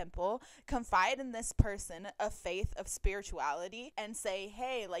this temple, confide in this person of faith, of spirituality, and say,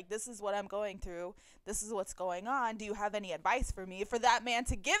 hey, like this is what I'm going through, this is what's going on, do you have any advice for me? For that man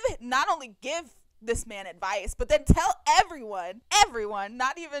to give it, not only give this man advice, but then tell everyone,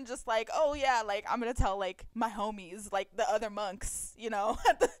 not even just like, oh yeah, like I'm gonna tell like my homies, like the other monks, you know,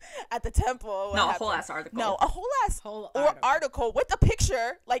 at the temple. No, a whole ass article. No, a whole article with the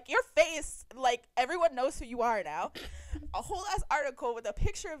picture, like your face, like everyone knows who you are now. A whole ass article with a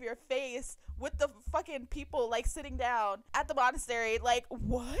picture of your face with the fucking people like sitting down at the monastery. Like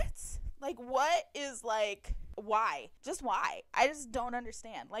what? Like what is like, why? Just why? I just don't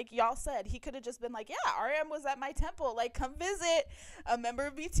understand. Like y'all said, he could have just been like, yeah, RM was at my temple, like come visit, a member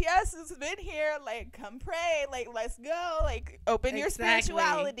of BTS has been here, like come pray, like let's go, like open your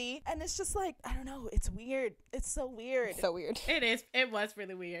spirituality. And it's just like, I don't know, it's weird. It's so weird. So weird. It was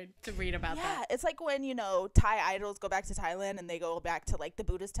really weird to read about that. Yeah, it's like when, you know, Thai idols go back to Thailand and they go back to like the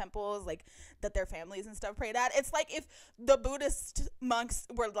Buddhist temples, like that their families and stuff prayed at. It's like if the Buddhist monks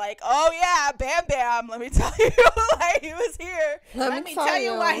were like, oh yeah, Bam Bam, let me tell you, like he was here. Let me tell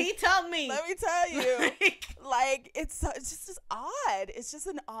you what he told me. Let me tell you. Like it's just odd. It's just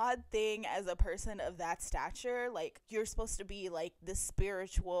an odd thing as a person of that stature. Like you're supposed to be like this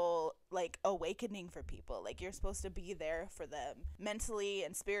spiritual like awakening for people. Like you're supposed to be there for them mentally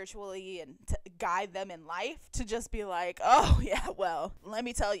and spiritually and to guide them in life, to just be like, oh yeah, well, let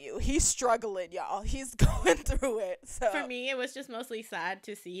me tell you, he's struggling, y'all. He's going through it. So for me, it was just mostly sad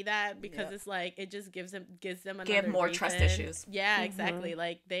to see that, because it's like it just gives them give more reason. Trust issues. Yeah, exactly.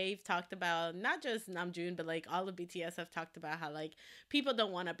 Like they've talked about, not just Namjoon, but like all of BTS have talked about how like people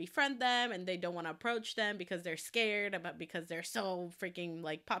don't want to befriend them and they don't want to approach them because they're scared about, because they're so freaking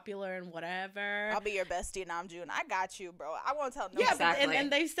like popular and whatever. I'll be your bestie, Namjoon. I got you, bro. I won't tell no. Yeah, exactly.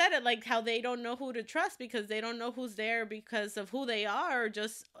 and they said it like how they don't know who to trust because they don't know who's there because of who they are, or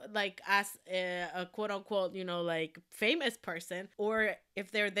just like as a quote unquote, you know, like famous person, or if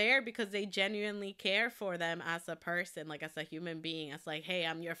they're there because they genuinely care for them as a person, like as a human being, as like, hey,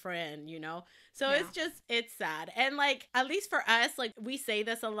 I'm your friend, you know? So it's sad. And like, at least for us, like we say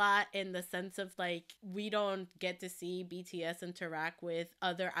this a lot in the sense of like, we don't get to see BTS interact with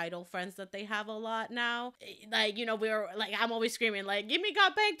other idol friends that they have a lot now. Like, you know, we're like, I'm always screaming like, give me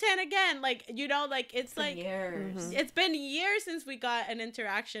God Bang 10 again. Like, you know, like it's like years. It's been years since we got an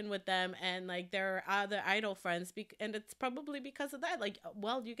interaction with them, and like there are other idol friends, and it's probably because of that. Like,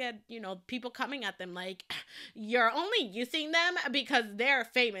 well, you get, you know, people coming at them like, you're only using them because they're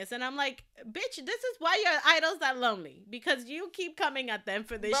famous, and I'm like, bitch, this is why your idol's that lonely, because you keep coming at them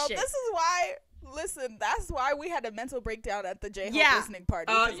for this shit. This is why. Listen, that's why we had a mental breakdown at the Jaehyo listening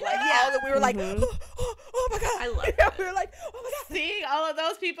party. Oh, Like all that we were like, oh my god, I love it. We were like, oh my god, seeing all of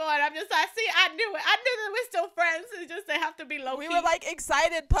those people, and I'm just like, see, I knew it. I knew that we're still friends. It's just they have to be low. We were like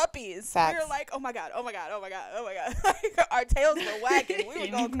excited puppies. Facts. We were like, oh my god, oh my god, oh my god, oh my god. Like our tails were wagging. We were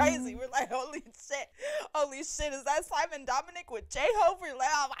going crazy. We're like, holy shit, is that Simon Dominic with Jaehyo? We're like,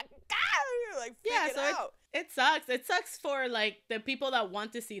 oh my god, we were like, freaking out. It sucks. It sucks for like the people that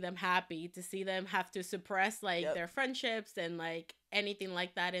want to see them happy, to see them have to suppress like their friendships and like anything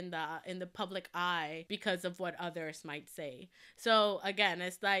like that in the public eye because of what others might say. So again,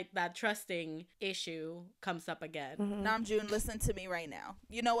 it's like that trusting issue comes up again. Namjoon, listen to me right now.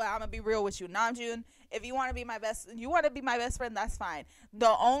 You know what? I'm gonna be real with you, Namjoon. If you want to be my best friend, that's fine.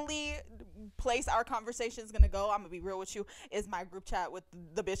 The only place our conversation is gonna go, I'm gonna be real with you, is my group chat with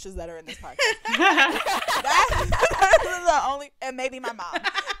the bitches that are in this podcast. That's the only, and maybe my mom.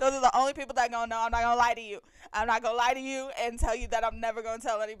 Those are the only people that gonna know. I'm not gonna lie to you. I'm not gonna lie to you and tell you that I'm never gonna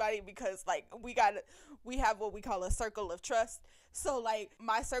tell anybody, because like we have what we call a circle of trust. So like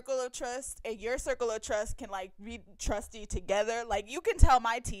my circle of trust and your circle of trust can like be trusty together. Like you can tell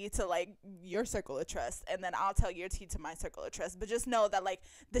my tea to like your circle of trust, and then I'll tell your tea to my circle of trust. But just know that like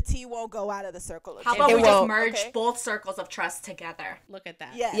the tea won't go out of the circle of How trust. about we just merge both circles of trust together? Look at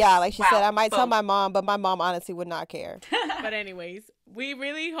that. Yeah, like she said, I might tell my mom, but my mom honestly would not care. But anyways, we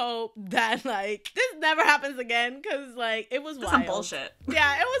really hope that like this never happens again, because like it was wild. Some bullshit.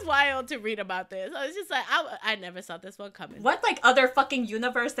 Yeah, it was wild to read about this. I was just like, I never saw this one coming. What like other fucking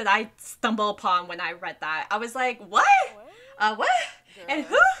universe did I stumble upon when I read that? I was like, what? What? Girl. And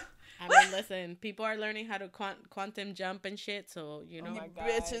who? I mean, listen, people are learning how to quantum jump and shit, so, you know.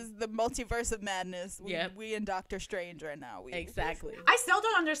 Bitch is the multiverse of madness. We in Doctor Strange right now. Exactly. I still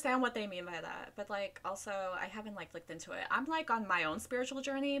don't understand what they mean by that, but like also I haven't like looked into it. I'm like on my own spiritual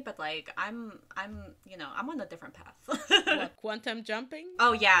journey, but like I'm you know, I'm on a different path. What, quantum jumping?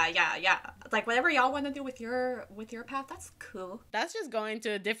 Oh yeah. Like whatever y'all want to do with your path, that's cool. That's just going to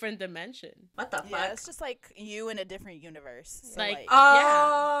a different dimension. What the fuck? Yeah, it's just like you in a different universe. So, like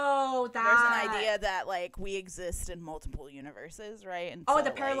oh, there's an idea that like we exist in multiple universes, right? And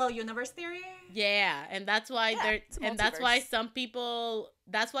the parallel universe theory. Yeah, and that's why that's why some people.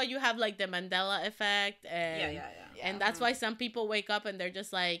 That's why you have like the Mandela effect, and and that's why some people wake up and they're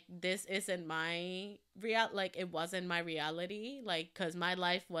just like, this isn't my like it wasn't my reality, like because my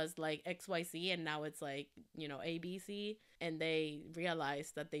life was like XYZ and now it's like, you know, ABC, and they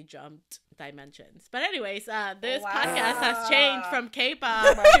realized that they jumped dimensions. But anyways, this podcast has changed from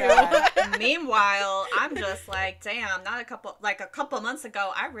K-pop. Meanwhile, I'm just like, damn, a couple months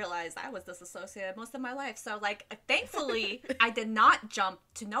ago I realized I was disassociated most of my life. So like thankfully I did not jump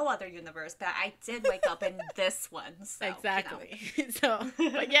to no other universe, but I did wake up in this one. So, exactly. You know.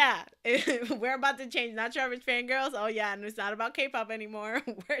 So but yeah, we're about to change Not Your Average Fangirls. Oh yeah, and it's not about K-pop anymore.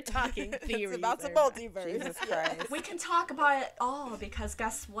 We're talking theories. It's about the multiverse. Jesus Christ. We can talk about it all, because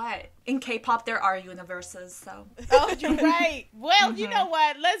guess what? In K-pop there are universes, so. Oh, you're right. Well, you know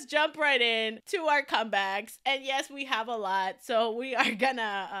what? Let's jump right in to our comebacks. And yes, we have a lot. So we are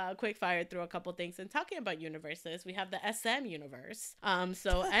gonna quick fire through a couple things. And talking about universes, we have the SM universe.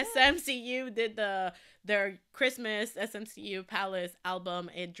 So SMCU did the their Christmas SMCU Palace album.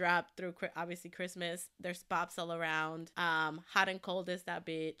 It dropped through obviously Christmas. There's bops all around. Hot and Cold is that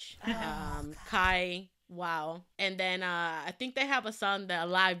bitch. Kai. Wow. And then I think they have a song, the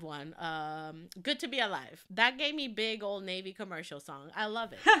live one, Good to Be Alive. That gave me big old Navy commercial song. I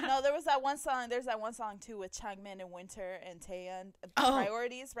love it. No, there was that one song. There's that one song too with Changmin and Winter and Taeyang.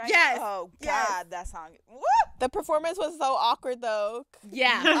 Priorities, right? Yes. Oh yes. God, that song. Woo! The performance was so awkward though.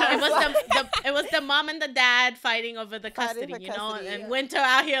 Yeah. It was the mom and the dad fighting over the custody, you know? And Winter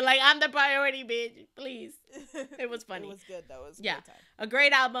out here like, I'm the priority, bitch. Please. It was funny. It was good though. It was a yeah, great time. A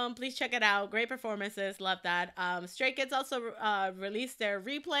great album. Please check it out. Great performances. Love that. Stray Kids also released their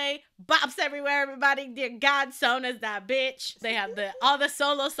replay. Bops everywhere, everybody. Dear God, Sona's that bitch. They have all the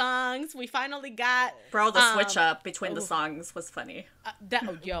solo songs. We finally got bro. The switch up between the songs was funny.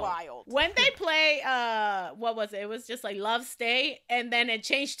 Wild. When they play, what was it? It was just like Love Stay, and then it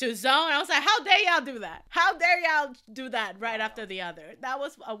changed to Zone. I was like, how dare y'all do that? How dare y'all do that right after the other? That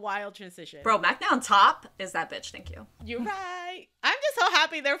was a wild transition. Bro, Mac on top is that bitch. Thank you. You're right. I'm just so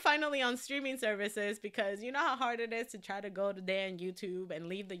happy they're finally on streaming services, because you know how hard it is to try to go to damn YouTube and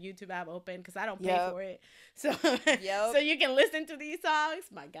leave the YouTube app open because I don't pay for it. So, so you can listen to these songs.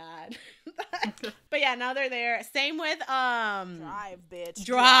 My God. But yeah, now they're there. Same with Drive, bitch.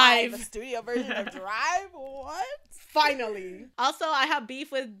 Drive. The studio version of Drive. What? Finally. Also, I have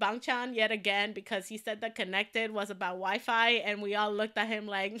beef with Bangchan yet again because he said that Connected was about Wi-Fi, and we all looked at him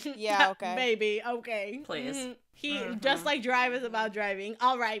like, yeah, okay, baby, okay, please. Mm-hmm. He just like Drive is about driving.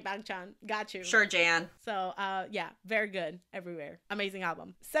 All right, Bangchan, got you. Sure, Jan. So, yeah, very good everywhere. Amazing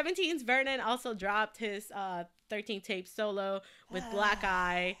album. 17's Vernon also dropped his 13 tape solo with Black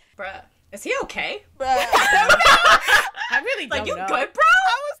Eye. Bruh. Is he okay? Bruh. I really don't know. You good, bro?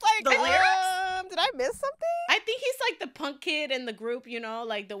 I was like, the lyrics? Did I miss something? I think he's like the punk kid in the group, you know,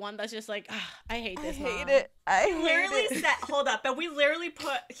 like the one that's just like, I hate this. I literally said, hold up, but we literally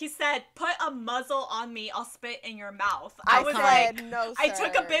he said, put a muzzle on me, I'll spit in your mouth. I was like, no, sir. I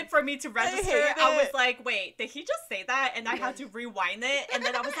took a bit for me to register. I was like, wait, did he just say that? And I had to rewind it. And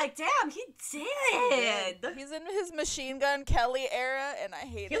then I was like, damn, he did. He's in his Machine Gun Kelly era, and I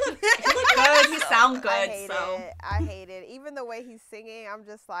hate it. He looked good. He sound good. I hate it. Even the way he's singing, I'm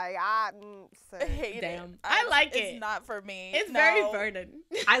just like, I hate it. I like it. It's not for me. It's very Vernon.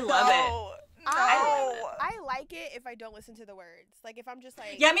 I love it. I like it if I don't listen to the words. Like if I'm just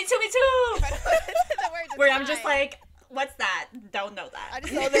like, yeah, me too. If I don't listen to the words, where I'm just like, what's that? Don't know that. I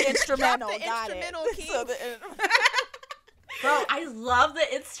just know the instrumental. Got instrumental it. key. Bro, I love the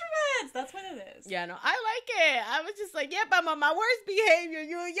instruments. That's what it is. Yeah, no, I like it. I was just like, yep, I'm on my worst behavior.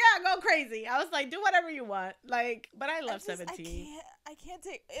 Go crazy. I was like, do whatever you want. Like, but I love 17. I can't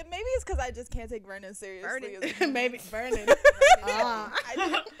take it. Maybe it's because I just can't take Vernon seriously. Maybe Vernon.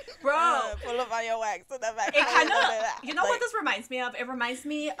 Bro, pull up on your wax. It kind of, you know what this reminds me of? It reminds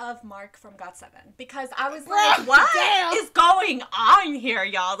me of Mark from GOT7, because I was like, what is going on here,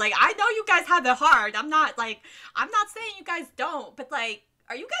 y'all? Like, I know you guys have it hard. I'm not saying you guys don't, but like,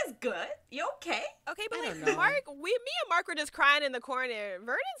 are you guys good? You okay? Okay, but like me and Mark were just crying in the corner.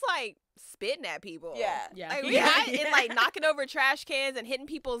 Vernon's like spitting at people. Yeah. Like we not in like knocking over trash cans and hitting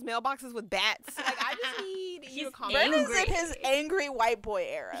people's mailboxes with bats. Like I just need you to calm down. Vernon's in his angry white boy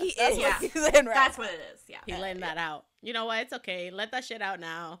era. He That's is. What he's in right That's now. what it is. Yeah. He's letting that out. You know what? It's okay. Let that shit out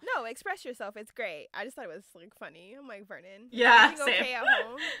now. No, express yourself. It's great. I just thought it was like funny. I'm like, Vernon. Yeah, same. Okay at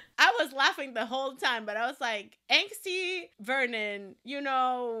home? I was laughing the whole time, but I was like, angsty Vernon, you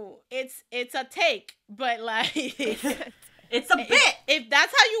know, it's a take, but like it's a bit. If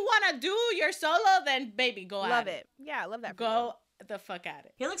that's how you want to do your solo, then baby, go love it. Yeah, I love that. Go the fuck at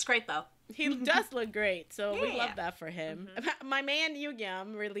it. He looks great though. He does look great, so we love that for him. My man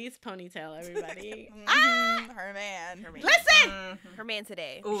Yugyeom released Ponytail, everybody. Her man. Listen! Her man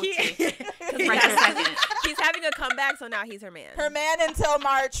today. Ooh, He's having a comeback, so now he's her man. Her man until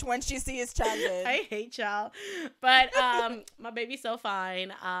March when she sees Changmin. I hate y'all. But my baby's so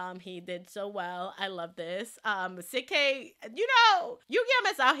fine. He did so well. I love this. ckery, you know,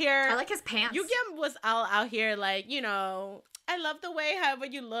 Yugyeom is out here. I like his pants. Yugyeom was all out here like, you know, I love the way however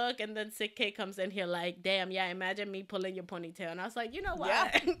you look, and then ckery comes in here like, damn, yeah, imagine me pulling your ponytail. And I was like, you know what?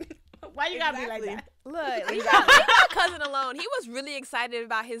 Yeah. Why you gotta be like that? Look, leave my cousin alone. He was really excited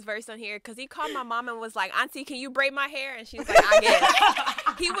about his verse on here because he called my mom and was like, Auntie, can you braid my hair? And she was like, I guess.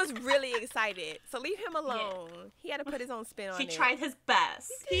 He was really excited. So leave him alone. Yeah. He had to put his own spin on it. He tried his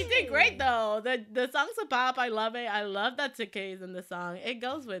best. He did great though. The song's a pop. I love it. I love that ckery's in the song. It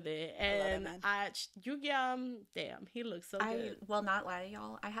goes with it. And Yugyeom, damn, he looks so good. I will not lie to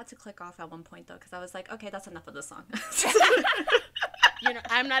y'all. I had to click off at one point though because I was like, okay, that's enough of this song. You know,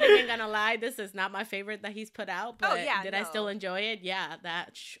 I'm not even gonna lie. This is not my favorite that he's put out, but did I still enjoy it? Yeah,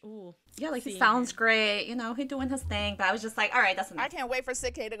 ooh. Yeah, like he sounds great. You know, he doing his thing. But I was just like, all right, that's enough. I can't wait for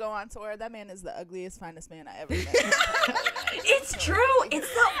ckery to go on tour. That man is the ugliest, finest man I ever met. It's true. It's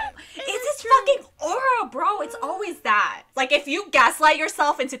his fucking aura, bro. It's always that. Like, if you gaslight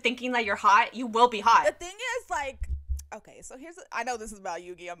yourself into thinking that you're hot, you will be hot. The thing is, like, okay, so I know this is about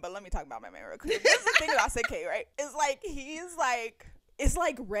Yugyeom, but let me talk about my man real quick. This is the thing about ckery, right? It's like, it's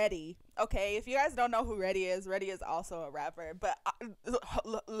like Reddy. Okay, if you guys don't know who Reddy is also a rapper, but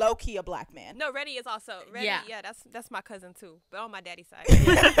low key a black man. No, Reddy is also yeah, that's my cousin too, but on my daddy's side.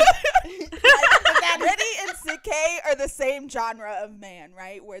 Reddy and ckery are the same genre of man,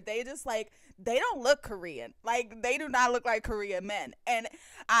 right? Where they just like, they don't look Korean. Like, they do not look like Korean men. And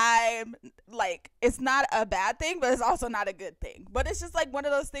I'm like, it's not a bad thing, but it's also not a good thing. But it's just like one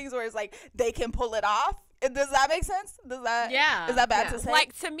of those things where it's like, they can pull it off. Does that make sense? Is that bad to say?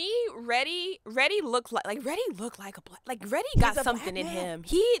 Like, to me, Reddy looked like Reddy looked like a black, like Reddy got something in him.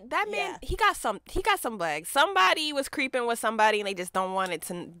 He got some legs. Somebody was creeping with somebody and they just don't want it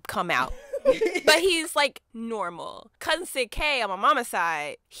to come out. But he's like normal. Cousin ckery on my mama's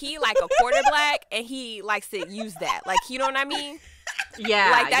side, he like a quarter black and he likes to use that. Like, you know what I mean?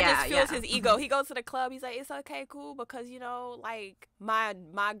 Yeah, like that just fuels his ego. He goes to the club, he's like, it's okay, cool, because you know, like my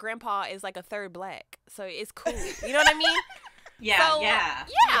grandpa is like a third black, so it's cool. You know what I mean? Yeah.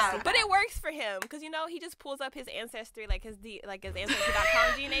 But it works for him because, you know, he just pulls up his ancestry, like his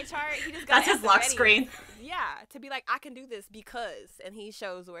ancestry.com DNA chart. He just got that's his lock screen. Yeah, to be like, I can do this because, and he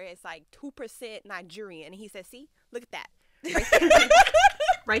shows where it's like 2% Nigerian, and he says, see, look at that. Right there.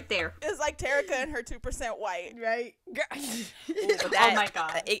 Right there. It's like Terica and her 2% white, right? Oh my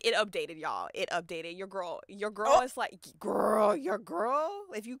god. It updated, y'all. It updated. Your girl is like, your girl,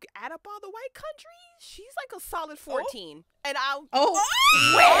 if you add up all the white countries, she's like a solid 14. And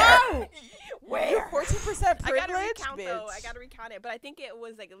where? You're 14% privilege, I gotta recount bitch. though. I gotta recount it, but I think it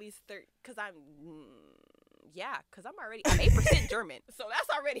was like at least 30. Because I'm 8% German, so that's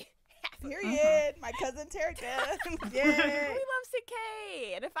already. Period. My cousin Terica. Yeah. We love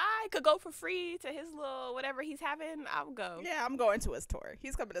ckery. And if I could go for free to his little whatever he's having, I would go. Yeah, I'm going to his tour.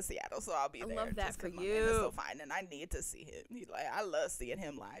 He's coming to Seattle, so I'll be there. I love that for you. It's so fine, and I need to see him. He's like, I love seeing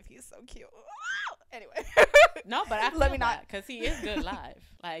him live. He's so cute. Anyway. No, but I feel that because he is good live.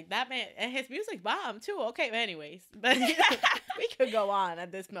 Like, that man, and his music's bomb too. Okay, but anyways, but we could go on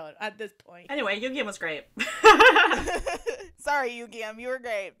at this point. Anyway, Yugyeom was great. Sorry, Yugyeom, you were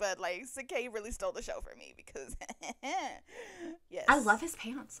great, but like ckery really stole the show for me because yes, I love his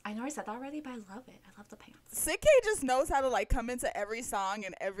pants. I know I said that already, but I love it. I love the pants. ckery just knows how to like come into every song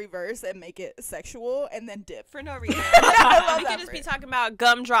and every verse and make it sexual and then dip for no reason. We could just be talking about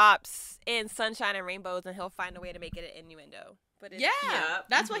gumdrops and sunshine and rainbows, and he'll find a way to make it an innuendo. But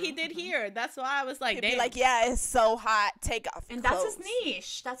that's what he did here. That's why I was like, he'd damn. be like, yeah, it's so hot. Take off your and clothes.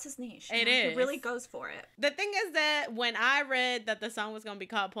 That's his niche. It is. He really goes for it. The thing is that when I read that the song was gonna be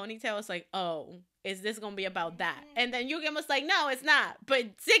called Ponytail, it's like, oh, is this gonna be about that? And then Yugyeom was like, no, it's not.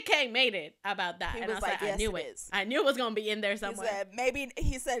 But ckery made it about that. He and was I was like, I yes, knew it it. is. I knew it was gonna be in there somewhere.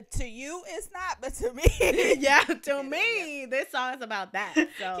 He said to you it's not, but to me, yeah, to me, this song is about that.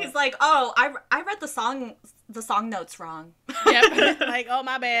 So he's like, oh, I read the song notes wrong. Yeah, like, oh,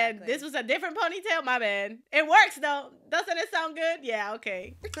 my bad. Exactly. This was a different Ponytail. My bad. It works though. Doesn't it sound good? Yeah,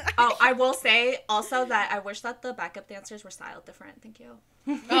 okay. Oh, I will say also that I wish that the backup dancers were styled different. Thank you.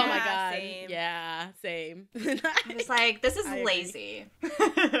 Oh my god. Same. Yeah, same. I was like, this is lazy.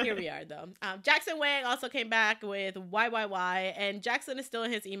 Here we are though. Jackson Wang also came back with YYY, and Jackson is still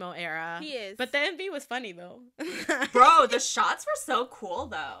in his emo era. He is. But the MV was funny though. Bro, the shots were so cool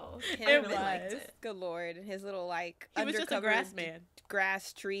though. I really liked it. Good lord. His little like he was just a grass man.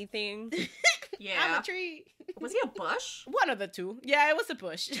 Grass tree thing. Yeah. I'm a tree. Was he a bush? One of the two. Yeah, it was a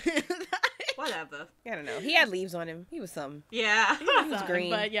bush. Whatever. I don't know. He had leaves on him. He was something. Yeah. He was green.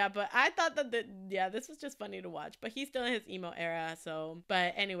 But I thought that this was just funny to watch. But he's still in his emo era. So,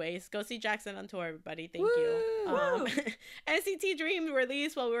 but anyways, go see Jackson on tour, everybody. Thank you. NCT Dream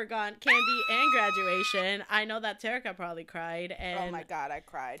released while we were gone. Candy and Graduation. I know that Terica probably cried. And, oh my god, I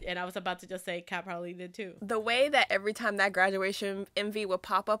cried. And I was about to just say Kat probably did too. The way that every time that Graduation MV would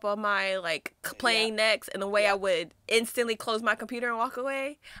pop up on my like playing next, and the way I would instantly close my computer and walk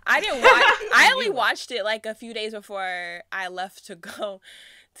away. I didn't watch. I only watched it like a few days before I left to go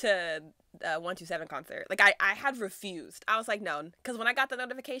to the 127 concert. Like I had refused. I was like, no, because when I got the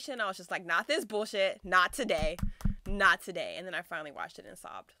notification, I was just like, not this bullshit, not today, not today. And then I finally watched it and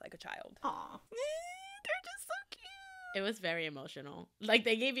sobbed like a child. Aw. They're just so cute. It was very emotional. Like,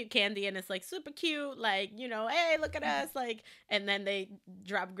 they gave you candy and it's like super cute, like, you know, hey, look at us, like, and then they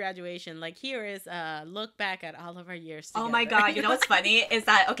drop graduation. Like, here is a look back at all of our years together. Oh my god, you know what's funny is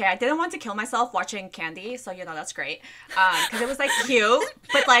that, okay, I didn't want to kill myself watching Candy, so you know that's great, because it was like cute,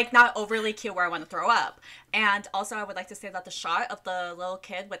 but like not overly cute where I want to throw up. And also I would like to say that the shot of the little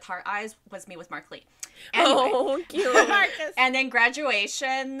kid with heart eyes was me with Mark Lee. Anyway. Oh, cute. And then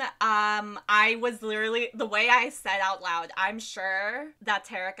graduation, I was literally, the way I said out loud, I'm sure that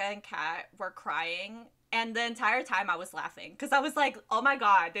Terika and Kat were crying. And the entire time I was laughing because I was like, "Oh my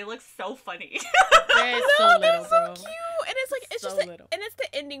god, they look so funny." They're so little, so bro. cute, and it's like it's So just like, little. and it's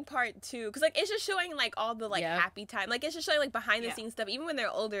the ending part too, because like it's just showing like all the like happy time, like it's just showing like behind the scenes stuff, even when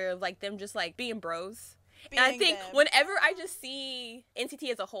they're older, of like them just like being bros. And I think whenever I just see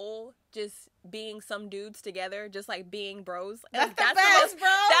NCT as a whole just being some dudes together, just like being bros, That's like, the best, bro.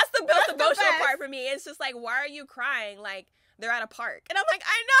 That's the most That's the emotional best. part for me. It's just like, why are you crying? Like, they're at a park. And I'm like,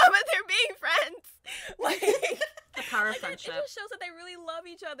 I know, but they're being friends. Like, The power of it friendship. just shows that they really love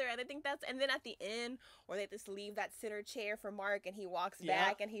each other. And I think that's, and then at the end, or they just leave that center chair for Mark and he walks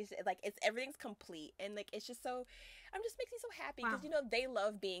back and he's like, it's, everything's complete. And like, it's just so, just makes me so happy because, you know, they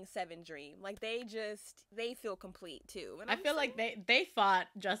love being Seven Dream. Like, they feel complete too. And I feel like they fought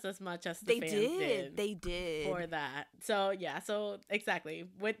just as much as the fans did. They did. For that. So, yeah. So, exactly.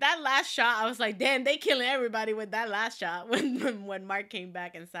 With that last shot, I was like, damn, they killing everybody with that last shot. When Mark came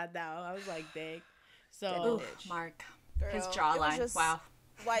back and sat down, I was like, dang. So, Oof, Mark. Girl, His it was jawline. just, Wow.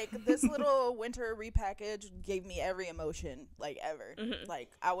 Like, this little winter repackage gave me every emotion, like, ever. Mm-hmm. Like,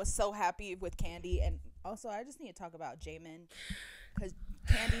 I was so happy with Candy. And also, I just need to talk about Jamin. Because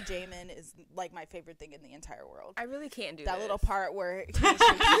Candy Jamin is, like, my favorite thing in the entire world. I really can't do that this. little part where he shakes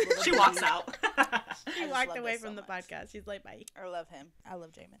his little She booty. walks out. she just walked love away this so from the much. podcast. She's like, bye. I love him. I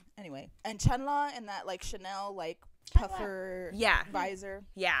love Jamin. Anyway. And Chenla in that, like, Chanel, like, puffer visor.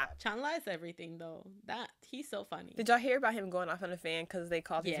 Yeah. Chanla is everything, though. He's so funny. Did y'all hear about him going off on a fan because they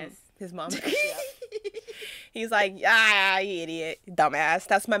called his mom? Yeah. He's like, you idiot, dumbass.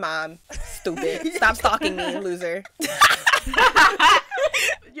 That's my mom. Stupid. Stop stalking me, loser.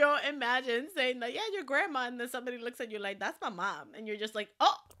 Yo, imagine saying like, yeah, your grandma, and then somebody looks at you like, that's my mom, and you're just like,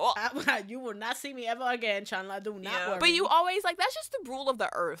 you will not see me ever again, Chanla. Do not worry. But you always, like, that's just the rule of the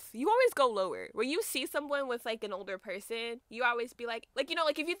earth. You always go lower. When you see someone with, like, an older person, you always be like, you know,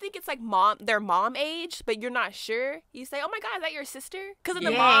 like, if you think it's, like, their mom age, but you're not sure, you say, oh, my God, is that your sister? Because of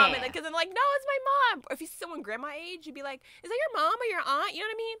the mom. And because they're like, no, it's my mom. Or if you see someone grandma age, you'd be like, is that your mom or your aunt? You know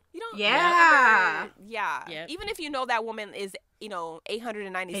what I mean? You don't. Yeah. Even if you know that woman is, you know,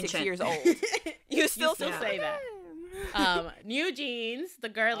 896 Ancient. years old, you still say that. NewJeans, the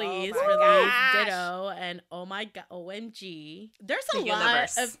girlies, Oh my released gosh. Ditto, and oh my god, OMG. There's a The lot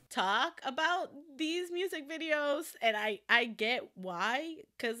universe. of talk about these music videos, and I get why,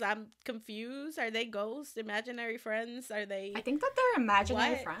 because I'm confused. Are they ghosts, imaginary friends? Are they? I think that they're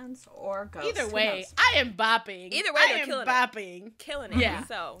imaginary What? friends or ghosts. Either Who way, knows? I am bopping. Either way, I they're am killing it. bopping. killing it. Yeah.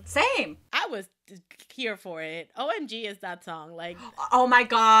 So Same. I was here for it. OMG is that song. Like, Oh my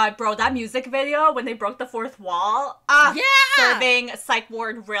god, bro, that music video when they broke the fourth wall. yeah! Serving psych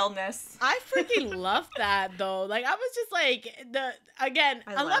ward realness. I freaking love that though. Like, I was just like,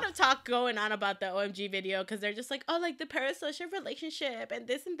 a lot of talk going on about the OMG video because they're just like, oh, like the parasocial relationship and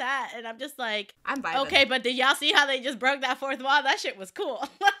this and that, and I'm just like, I'm vibing. okay, but did y'all see how they just broke that fourth wall? That shit was cool.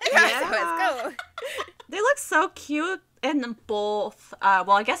 Yeah. let's go. They look so cute in both,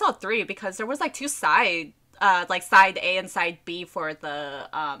 well, I guess all three, because there was like two side A and side B for the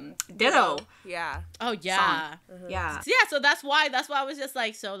Ditto. Yeah. Oh yeah, Yeah. So that's why I was just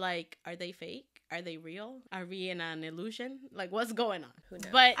like, so like, are they fake? Are they real? Are we in an illusion? Like, what's going on? Who knows?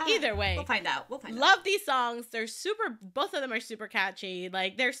 But either way, We'll find out. love these songs. They're both of them are super catchy.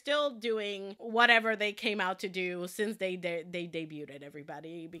 Like, they're still doing whatever they came out to do since they debuted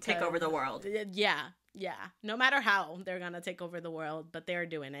everybody. Because, Take over the world. Yeah. No matter how, they're gonna take over the world, but they're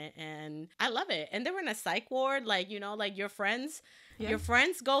doing it, and I love it. And they were in a psych ward, like, you know, like your friends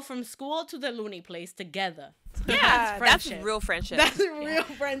go from school to the loony place together. Yeah, that's friendship. real friendship. That's real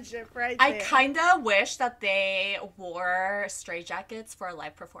friendship right there. I kind of wish that they wore straitjackets for a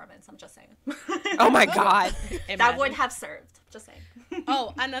live performance. I'm just saying. Oh my god. That would have served. Just saying.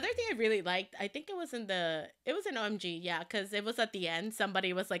 Oh, another thing I really liked, I think it was in OMG, yeah, because it was at the end,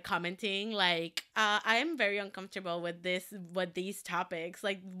 somebody was like commenting like, I am very uncomfortable with these topics,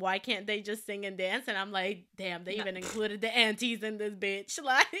 like, why can't they just sing and dance? And I'm like, damn, they even included the aunties in this bitch.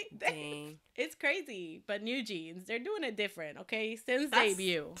 Like, Dang. It's crazy. But NewJeans, they're doing it different, okay? Since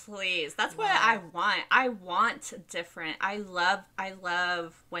debut. Please. That's what I want. I want different. I love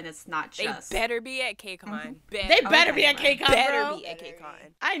when it's not just. They better be at KCON. They better be at KCON, Better be at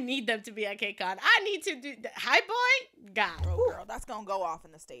KCON. I need them to be at KCON. I need to do Hype Boy. God. Girl, that's gonna go off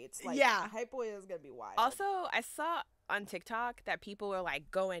in the States. Like, yeah. Hype Boy is gonna be wild. Also, I saw on TikTok that people were like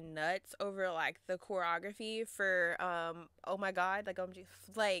going nuts over like the choreography for oh my god, like OMG,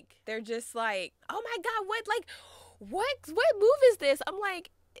 like they're just like, oh my god, what move is this? I'm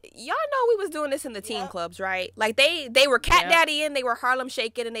like, y'all know we was doing this in the teen clubs, right? Like they were cat daddy and they were Harlem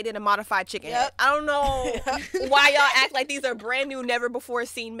shaking and they did a modified chicken head. I don't know why y'all act like these are brand new, never before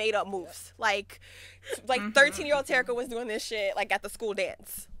seen made up moves. Like 13-year-old Terika was doing this shit like at the school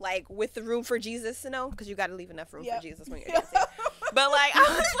dance, like with the room for Jesus, you know, because you got to leave enough room for Jesus when you're dancing. But like I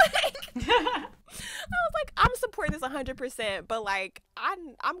was like, I'm supporting this 100%, but like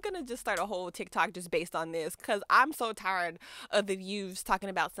I'm gonna just start a whole TikTok just based on this, because I'm so tired of the youths talking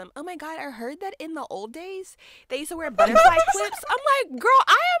about some, oh my god, I heard that in the old days they used to wear butterfly clips. I'm like, girl,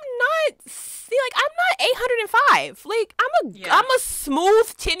 I'm not 805. Like I'm a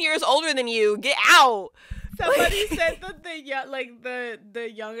smooth 10 years older than you. Get out. Somebody said that the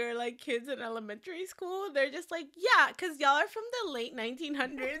younger like kids in elementary school, they're just like, yeah, because y'all are from the late 1900s,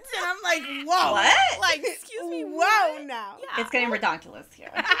 and I'm like, whoa, what? Like, excuse me, whoa, now. Yeah. It's getting redonkulous here.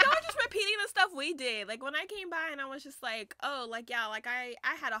 Y'all just repeating the stuff we did. Like when I came by and I was just like, oh, like yeah, like I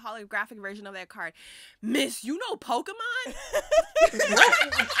had a holographic version of that card. Miss, you know Pokemon?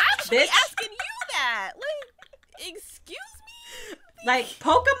 I'm actually asking you that. Like, excuse me. Like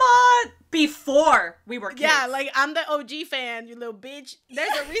Pokemon before we were kids. Yeah, like I'm the OG fan, you little bitch.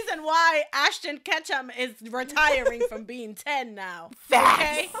 There's a reason why Ashton Ketchum is retiring from being 10 now.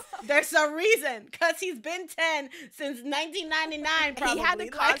 Okay? There's a reason, because he's been 10 since 1999 probably. He had to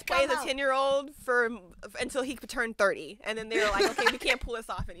cosplay as a 10-year-old until he could turn 30. And then they were like, okay, we can't pull this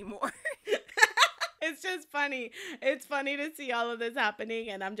off anymore. It's just funny. It's funny to see all of this happening,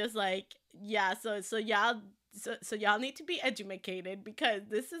 and I'm just like, yeah, so y'all need to be educated, because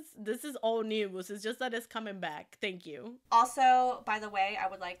this is old news. It's just that it's coming back. Thank you. Also, by the way, I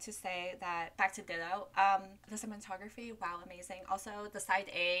would like to say that back to Ditto, the cinematography, wow, amazing. Also, the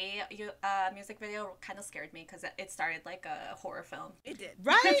side A music video kind of scared me because it started like a horror film. It did,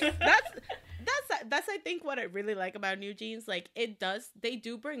 right? That's I think what I really like about NewJeans. Like they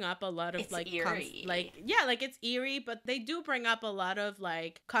do bring up a lot of, it's like eerie. Like it's eerie, but they do bring up a lot of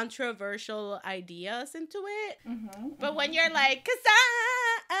like controversial ideas into it. But when you're like, 'cause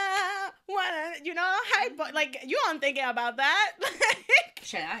I wanna, you know, hype, like you aren't thinking about that.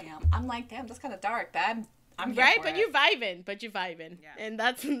 Shit, I am. I'm like, damn, that's kind of dark, but I'm right, but you're vibing, yeah. And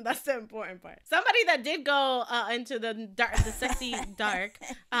that's the important part. Somebody that did go into the sexy dark,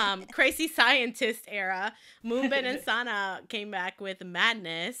 crazy scientist era, Moonbin and Sanha came back with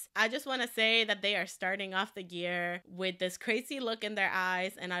Madness. I just want to say that they are starting off the year with this crazy look in their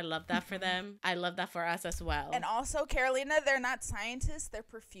eyes, and I love that for them. I love that for us as well. And also, Carolina, they're not scientists; they're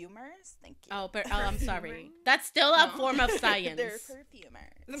perfumers. Thank you. Oh, I'm sorry. That's still a form of science. They're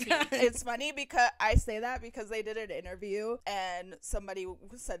perfumers. It's funny because I say that because they did an interview and somebody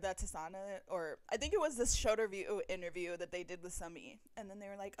said that to Sanha, or I think it was this show review interview that they did with Sumi, and then they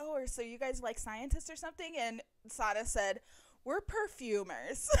were like, oh, so you guys like scientists or something? And Sanha said, we're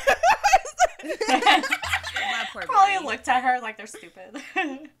perfumers. Probably looked at her like they're stupid.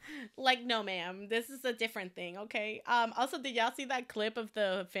 Like, no ma'am, this is a different thing, okay? Also, did y'all see that clip of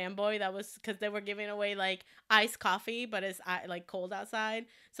the fanboy that was, because they were giving away like iced coffee, but it's like cold outside,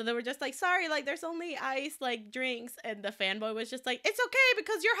 so they were just like, sorry, like there's only ice like drinks, and the fanboy was just like, it's okay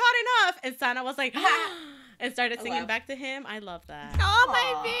because you're hot enough, and Sanha was like and started singing back to him. I love that. Oh,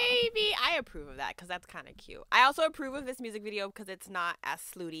 my baby. I approve of that because that's kind of cute. I also approve of this music video because it's not as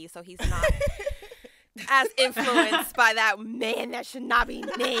slutty, so he's not as influenced by that man that should not be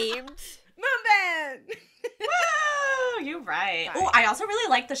named. Moonbin! Woo! You're right. Oh, I also really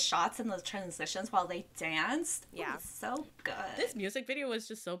like the shots and the transitions while they danced. Yeah. So good. This music video was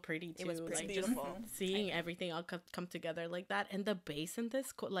just so pretty, too. It was pretty like, beautiful. Just seeing everything all come together like that. And the bass in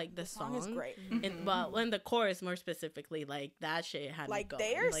this, like the song is great. Well, in the chorus more specifically, like that shit had me going.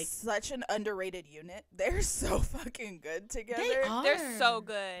 They are such an underrated unit. They're so fucking good together. They're so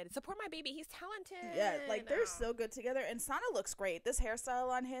good. Support my baby. He's talented. Yeah, like they're so good together. And Sanha looks great. This hairstyle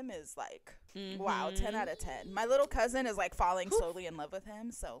on him is like, wow, 10 out of 10. My little cousin is like falling slowly in love with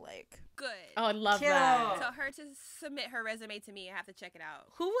him, so like good. Oh, I love that. Tell her to submit her resume to me. I have to check it out.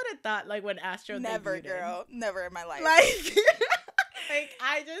 Who would have thought, like, when Astro never, debuted girl, never in my life. Like, Like,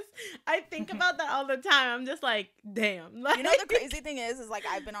 I think about that all the time. I'm just like, damn. Like, you know, the crazy thing is like,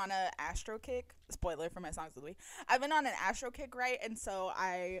 I've been on an Astro kick. Spoiler for my songs of the week. I've been on an Astro kick, right? And so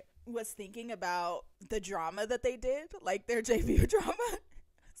I was thinking about the drama that they did, like their debut drama.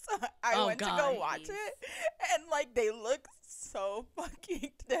 So I went to go watch it, and like, they look so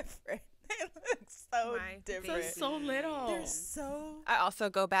fucking different. They look so different. They're so little. They're so. I also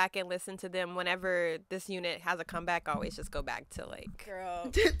go back and listen to them whenever this unit has a comeback. I always just go back to like, girl,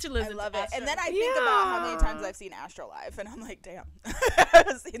 to listen. I love to it. Astro. And then I think about how many times I've seen Astro live, and I'm like, damn,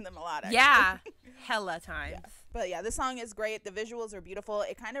 I've seen them a lot. Actually. Yeah, hella times. Yeah. But yeah, this song is great. The visuals are beautiful.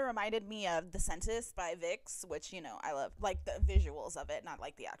 It kind of reminded me of The Census by Vix, which, you know, I love. Like, the visuals of it, not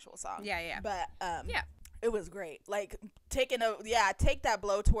like the actual song. Yeah, yeah. But yeah, it was great. Like, take that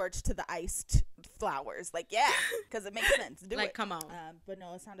blowtorch to the iced flowers. Like, yeah, because it makes sense. Do like, it. come on. But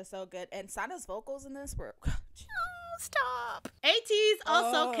no, it sounded so good. And Sanha's vocals in this were. stop. ATEEZ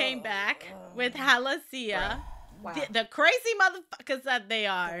also came back with Halasia. Wow. The crazy motherfuckers that they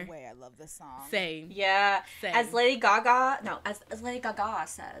are. The way I love this song. Same. Yeah. Same. As Lady Gaga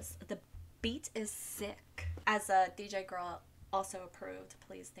says, the beat is sick. As a DJ girl also approved,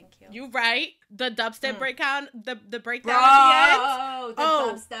 please, thank you. You right. The dubstep breakdown, the breakdown at the end.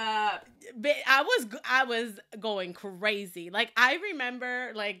 Dubstep. I was going crazy. Like, I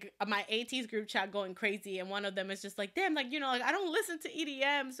remember like my ATEEZ group chat going crazy, and one of them is just like, damn, like, you know, like, I don't listen to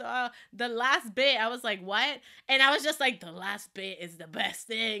EDM, so the last bit, I was like, what? And I was just like, the last bit is the best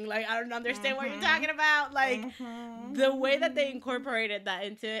thing. Like, I don't understand what you're talking about. Like, the way that they incorporated that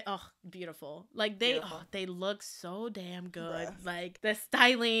into it, oh, beautiful. Like, they look so damn good. Like, the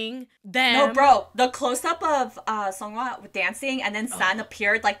styling, No, bro, the close-up of Songhwa dancing, and then San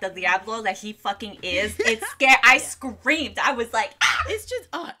appeared like the Diablo that he fucking is. It scared. I screamed. I was like, ah! It's just,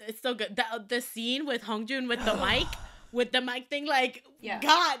 it's so good. The scene with Hongjun with the mic thing, like,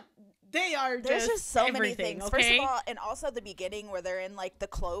 God. They are There's just so everything, many things. okay? First of all, and also the beginning where they're in like the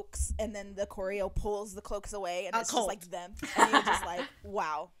cloaks, and then the choreo pulls the cloaks away, and it's just like them, and you're just like,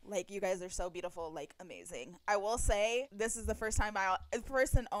 wow, like, you guys are so beautiful, like, amazing. I will say, this is the first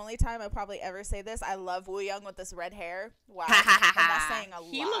and only time I'll probably ever say this. I love Woo Young with this red hair. Wow, I'm not saying a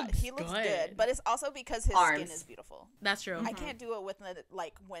lot. He looks good, but it's also because his skin is beautiful. That's true. I can't do it with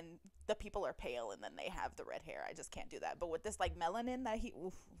like when the people are pale and then they have the red hair. I just can't do that. But with this like melanin that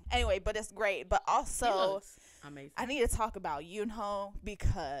anyway, but it's great. But also, amazing. I need to talk about Yoonho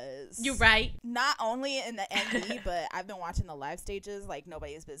because you're right. Not only in the MV, but I've been watching the live stages like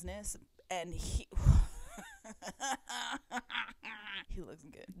nobody's business, and he looks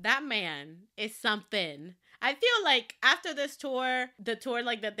good. That man is something. I feel like after this tour, the tour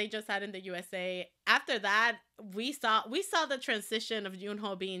like that they just had in the USA, after that, we saw the transition of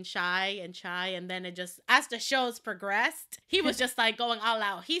Yoonho being shy, and then it just, as the shows progressed, he was just like going all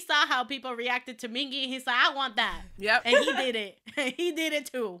out. He saw how people reacted to Mingi, and he's like, I want that. Yep. And he did it. He did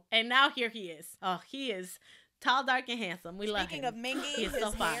it too. And now here he is. Oh, he is tall, dark, and handsome. We love him. Speaking of Mingi, his so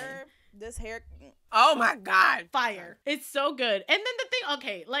hair, this hair. Oh my God. Fire. It's so good. And then the thing,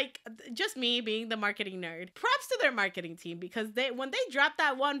 okay, like, just me being the marketing nerd, props to their marketing team, because when they dropped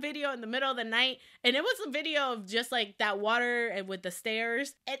that one video in the middle of the night, and it was a video of just like that water and with the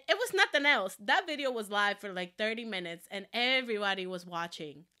stairs, and it was nothing else. That video was live for like 30 minutes and everybody was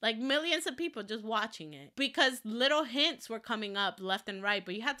watching. Like, millions of people just watching it, because little hints were coming up left and right,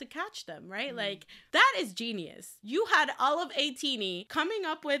 but you had to catch them, right? Like, that is genius. You had all of 18 coming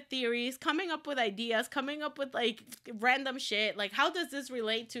up with theories, coming up with ideas, coming up with like random shit. Like, how does this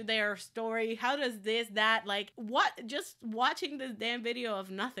relate to their story? How does this, that, like, what? Just watching this damn video of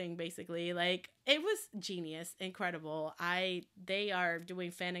nothing, basically. Like, it was genius, incredible. They are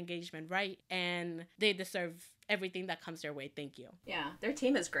doing fan engagement right, and they deserve everything that comes their way. Thank you. Yeah, their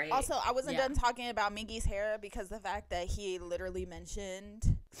team is great. Also, I wasn't done talking about Mingi's hair because the fact that he literally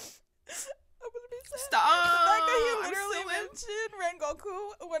mentioned. Stop. The fact that he literally mentioned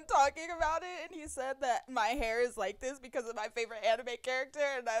Rengoku when talking about it, and he said that my hair is like this because of my favorite anime character,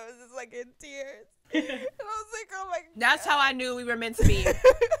 and I was just like in tears. And I was like, oh my God. That's how I knew we were meant to be.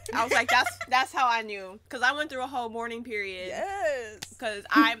 I was like, that's how I knew, because I went through a whole mourning period. Yes. Because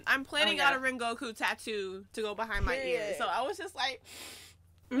I'm planning out a Rengoku tattoo to go behind my ear, so I was just like,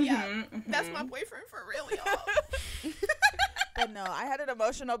 that's my boyfriend for real, y'all. But no, I had an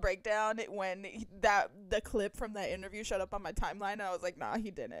emotional breakdown when the clip from that interview showed up on my timeline, and I was like, nah,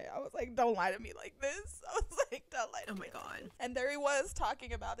 he didn't. I was like, don't lie to me like this. I was like, don't lie to me. Oh my God. And there he was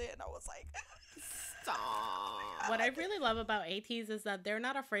talking about it, and I was like, What I really love about ATEEZ is that they're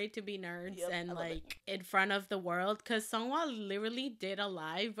not afraid to be nerds and like in front of the world. Because Songhwa literally did a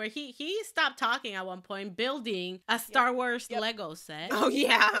live where he stopped talking at one point, building a Star Wars Lego set. Oh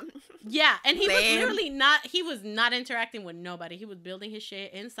yeah, yeah, and he was literally not interacting with nobody. He was building his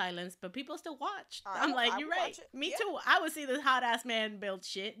shit in silence, but people still watched. I'm like, you're right. Me too. I would see this hot ass man build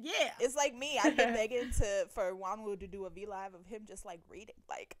shit. Yeah, it's like me. I've been begging for Wangwoo to do a V live of him just like reading.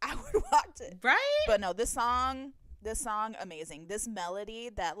 Like I would watch it. Right. But no, this song, amazing. This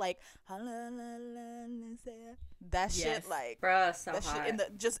melody, that like, that shit, like, bruh, so that hot.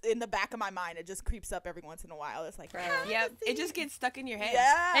 shit in the back of my mind, it just creeps up every once in a while. It's like, yep, it just gets stuck in your head.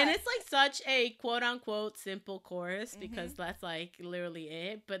 Yeah, and it's like such a quote unquote simple chorus because that's like literally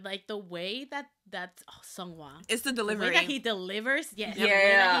it. But like the way that's Songhwa, it's the delivery. The way that he delivers, the way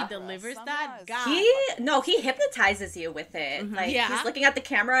that he delivers that, God, he hypnotizes you with it. Like he's looking at the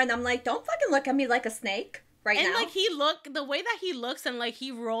camera, and I'm like, don't fucking look at me like a snake. Right and now. Like the way that he looks and like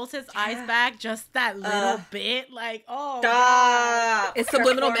he rolls his eyes back just that little bit, like stop. It's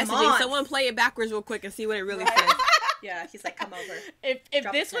subliminal messaging. Someone play it backwards real quick and see what it really says. Yeah, he's like, come over.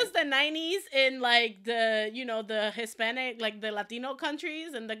 If this was the 90s in like the the Hispanic, like the Latino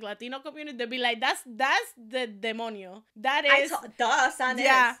countries and the Latino community, they'd be like, that's the demonio. That is San is.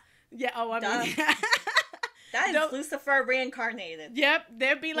 Yeah. Oh, I mean. That is Lucifer reincarnated. Yep,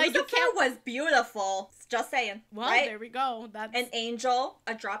 they'd be like, Lucifer was beautiful. Just saying. Well, right? There we go. That's an angel,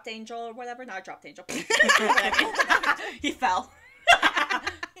 a dropped angel or whatever. Not a dropped angel. He fell.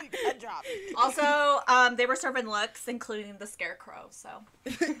 He got dropped. Also, they were serving looks, including the scarecrow. So,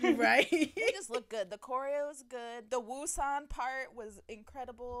 right. They just look good. The choreo was good. The Woosan part was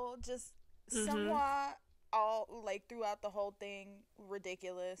incredible. Just somewhat all like throughout the whole thing,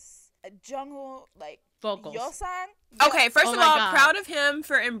 ridiculous. Jungwoo, like vocals. Yeosang. Okay, first of all, proud of him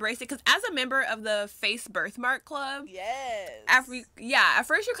for embracing, because as a member of the Face Birthmark Club, at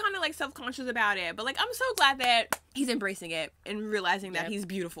first you're kind of like self-conscious about it, but like I'm so glad that he's embracing it and realizing that he's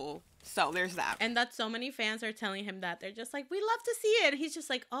beautiful. So there's that. And that so many fans are telling him that. They're just like, we love to see it. He's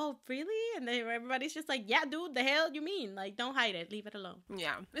just like, oh, really? And then everybody's just like, yeah, dude, the hell you mean? Like, don't hide it. Leave it alone.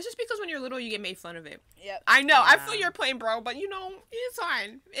 Yeah. It's just because when you're little, you get made fun of it. Yep. I know. Yeah. I feel your pain, bro. But, it's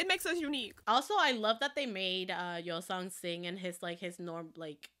fine. It makes us unique. Also, I love that they made Yeosang sing in his normal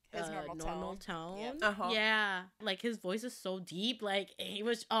tone. Yep. Yeah. Like, his voice is so deep. Like, he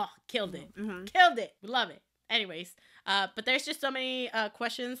was, killed it. Mm-hmm. Killed it. We love it. Anyways, but there's just so many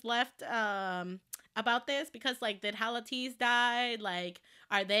questions left about this because, like, did Halatees die? Like,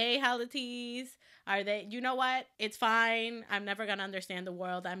 are they Halatees? Are they, you know what? It's fine. I'm never gonna understand the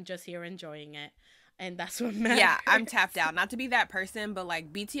world. I'm just here enjoying it. And that's what matters. Yeah, I'm tapped out. Not to be that person, but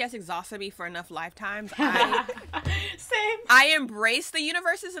like BTS exhausted me for enough lifetimes. Same. I embrace the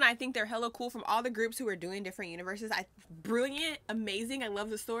universes, and I think they're hella cool from all the groups who are doing different universes. Brilliant, amazing. I love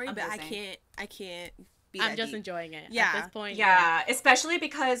the story, but I can't. I'm just enjoying it at this point. Yeah, especially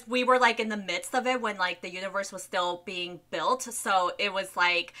because we were like in the midst of it when like the universe was still being built. So it was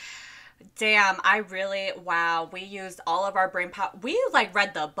like, damn, we used all of our brain power. We like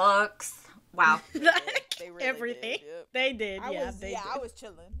read the books. Wow. They really everything. Did, yep. They did. I was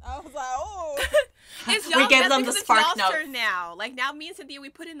chilling. I was like, oh. It's we gave them the spark notes. Turn now. Like now, me and Cynthia, we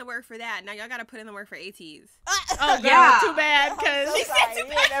put in the work for that. Now y'all gotta put in the work for ATEEZ. Oh yeah, too bad. I'm so sorry. You're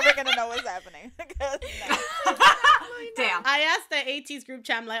never gonna know what's happening. Damn. I asked the ATEEZ group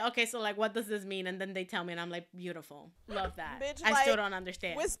chat. I'm like, okay, so like, what does this mean? And then they tell me, and I'm like, beautiful, love that. Bitch, I still don't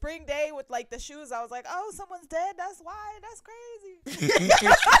understand. With Spring Day, with like the shoes, I was like, oh, someone's dead. That's why. That's crazy.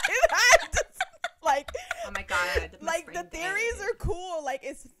 Like, oh my god, like the theories are cool. Like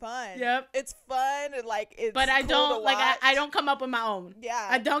it's fun. Yep, it's fun and like it's. But I cool don't like. I don't come up with my own. Yeah,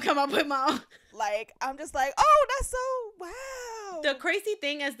 I don't come up with my own. Like I'm just like, oh, that's so wow. The crazy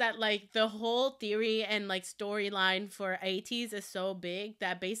thing is that like the whole theory and like storyline for ATEEZ is so big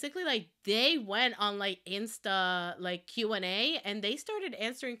that basically like they went on like Insta like Q&A and they started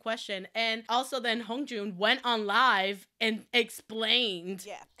answering questions, and also then Hongjoon went on live and explained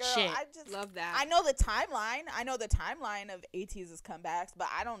shit. I just love that. I know the timeline. I know the timeline of ATEEZ's comebacks, but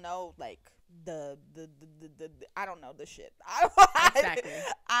I don't know like the I don't know the shit. Exactly.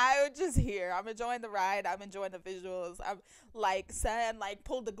 I would just hear. I'm enjoying the ride. I'm enjoying the visuals. I'm like San like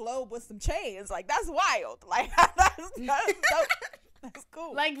pulled the globe with some chains. Like that's wild. Like that's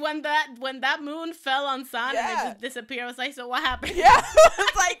cool. Like when that moon fell on Sanha and it just disappeared. I was like, so what happened? Yeah.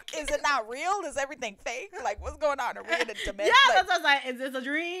 It's like, is it not real? Is everything fake? Like what's going on? Are we in a dimension? Yeah, that's what I was like, is this a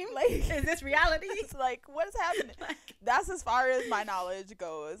dream? Like, is this reality? It's like, what is happening? That's as far as my knowledge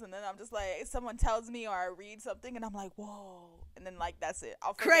goes. And then I'm just like, someone tells me or I read something and I'm like, whoa. and then like that's it.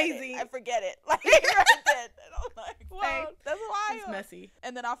 I'll forget Crazy. I forget it. Like right then. And I'm like, whoa, that's wild. It's messy.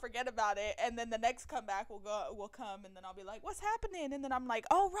 And then I'll forget about it, and then the next comeback will come, and then I'll be like, what's happening? And then I'm like,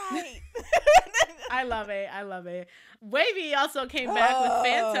 oh right. I love it. Wavy also came back with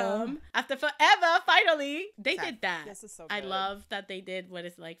Phantom after forever. Finally, they did that. This is so I good. love that they did what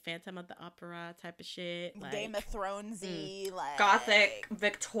is like Phantom of the Opera type of shit. Like, Game of Thronesy, like Gothic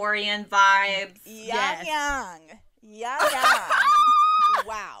Victorian vibes. Yang.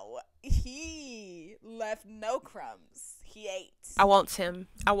 Wow, he left no crumbs. He ate. I want him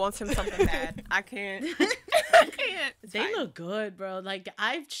something bad. I can't. It's they fine. look good, bro. Like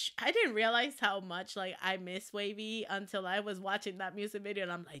I didn't realize how much like I miss Wavy until I was watching that music video,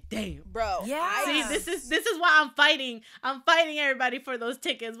 and I'm like, damn, Bro. Yeah. See, this is why I'm fighting. I'm fighting everybody for those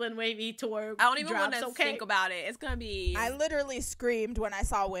tickets when Wavy tour. I don't even want drops, to okay? think about it. It's gonna be. I literally screamed when I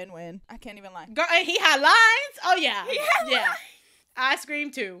saw Win Win. I can't even lie. Girl, and he had lines. Oh yeah, yeah. I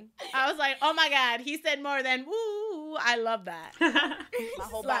screamed too. I was like, oh my god, he said more than woo. I love that. My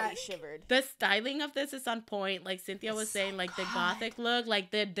whole body Like, shivered. the styling of this is on point. Like Cynthia was saying, like the gothic look, like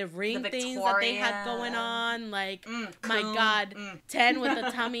the ring things that they had going on. Like my god, 10 with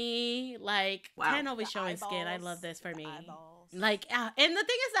the tummy. Like 10 always showing skin. I love this for me. Like, and the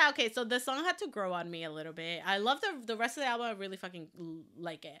thing is that, okay, so the song had to grow on me a little bit. I love the rest of the album. I really fucking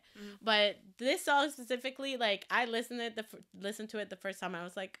like it. But this song specifically, like, I listened to it the first time. I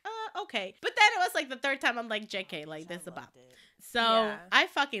was like, okay. But then it was like the third time, I'm like, JK, like, this is about. So Yeah. I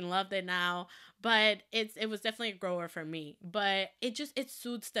fucking loved it now. But it was definitely a grower for me. But it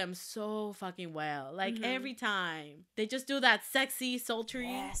suits them so fucking well. Like, every time. They just do that sexy, sultry.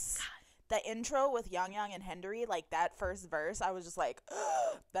 Yes. The intro with Yang and Henry, like that first verse, I was just like,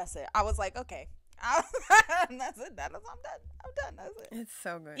 that's it. I was like, okay. That's it. I'm done. That's it. It's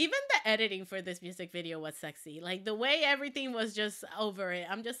so good. Even the editing for this music video was sexy. Like, the way everything was just over it.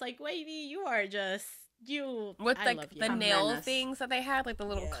 I'm just like, Wavy, you are just... With I like love you. the A nail menace. things that they had, like the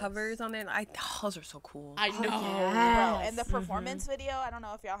little Yes. covers on there. Those are so cool. I know. Bro, and the performance video, I don't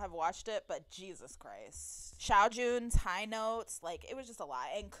know if y'all have watched it, but Jesus Christ. Xiaojun's high notes, like, it was just a lot.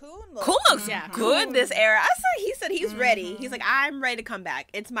 And Kun looks... Cool looks Yeah. good this era. He said he's ready. He's like, I'm ready to come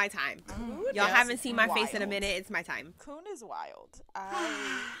back. It's my time. Y'all haven't seen my face in a minute. It's my time. Kun is wild.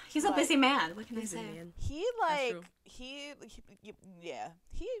 He's a busy man. What can I say? He true.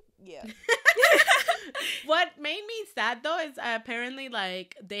 Yeah. What made me sad though is apparently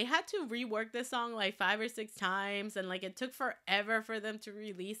like they had to rework this song like 5 or 6 times, and like it took forever for them to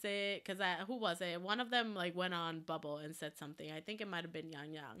release it because who was it? One of them like went on Bubble and said something. I think it might have been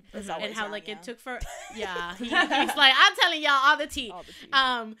Yang. It's And always how Yang like Yang. it took for he's like, I'm telling y'all all the tea. All the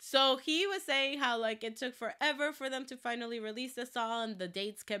tea. So he was saying how like it took forever for them to finally release the song. The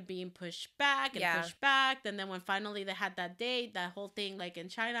dates kept being pushed back and pushed back. And then when finally they had that date, that whole thing like in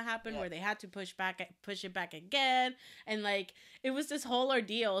China happened where they had to push it back again. And like it was this whole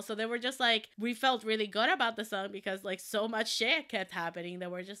ordeal. So they were just like, we felt really good about the song because like so much shit kept happening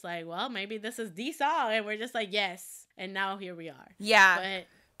that we're just like, well, maybe this is the song. And we're just like, yes. And now here we are. Yeah. But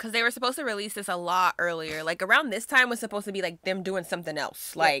Because they were supposed to release this a lot earlier. Like, around this time was supposed to be, like, them doing something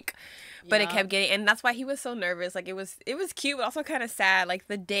else. Like, but it kept getting... And that's why he was so nervous. Like, it was cute, but also kind of sad. Like,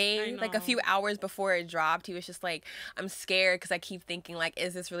 the day, like, a few hours before it dropped, he was just like, I'm scared because I keep thinking, like,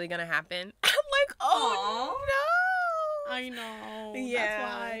 is this really going to happen? I'm like, oh, no. I know. Yeah. That's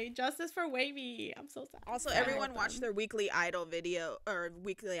why. Justice for Wavy. I'm so sad. Also, everyone watched their Weekly Idol video or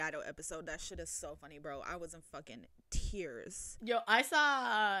Weekly Idol episode. That shit is so funny, bro. I was in fucking tears. Yo, I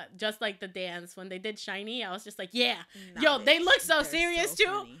saw just like the dance when they did Shiny. I was just like, yeah. Nah, Yo, they look so they're serious so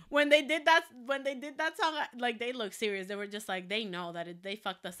too. funny. When they did that song, like they look serious. They were just like, they know that they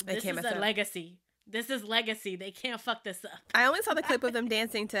fucked us. They This can't is mess a up. legacy. This is legacy. They can't fuck this up. I only saw the clip of them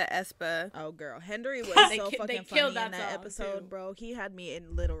dancing to Espa. Oh, girl. Henry was They so ki- they fucking killed funny in that that song, episode, too. bro. He had me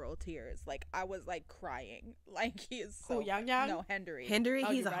in literal tears. Like, I was, like, crying. Like, he is so... Who, Yang Yang? No, Henry. Henry,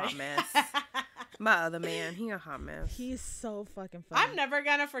 Oh, he's you're a right. hot mess. My other man, he a hot mess. He's so fucking funny. I'm never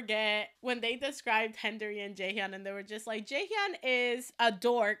gonna forget when they described Henry and Jaehyon, and they were just like, Jaehyon is a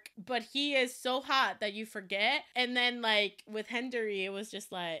dork, but he is so hot that you forget. And then like with Henry, it was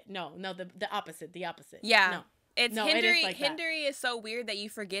just like, no, the opposite. Yeah. No. It's No, it is Henry. like that. Henry is so weird that you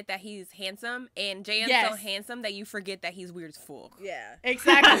forget that he's handsome, and Jaehyun's so Yes. handsome that you forget that he's weird as fuck. Yeah.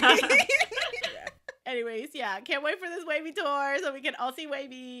 Exactly. Anyways, yeah, can't wait for this Wavy tour so we can all see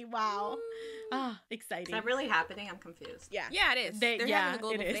Wavy. Wow. Exciting. Is that really happening? I'm confused. Yeah. Yeah, it is. They're having a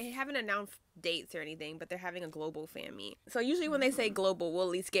global. it is. They haven't announced dates or anything, but they're having a global fan meet. So usually when they say global, we'll at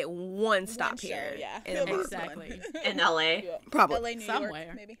least get one stop show, here. yeah. In Exactly. In LA. Yeah. Probably. LA, New somewhere.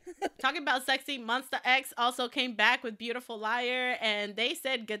 York, maybe. Talking about sexy, Monsta X also came back with Beautiful Liar, and they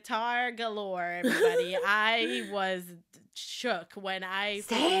said guitar galore, everybody. I was shook when I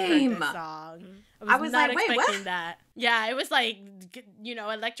first heard this song. I was not like, wait, expecting what? that. Yeah, it was like, you know,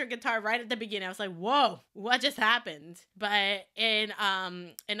 electric guitar right at the beginning. I was like, whoa, what just happened? But in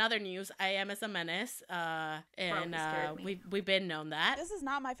other news, I Am As a Menace, and we've been known that. This is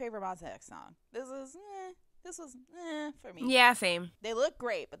not my favorite Monsta X song. This was for me. Yeah, same. They look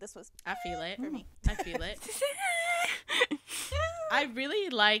great, but this was I feel it. for me. I feel it. I really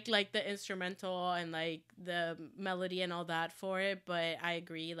like the instrumental and like the melody and all that for it, but I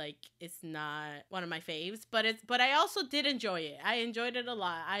agree, like, it's not one of my faves, but I also did enjoy it. I enjoyed it a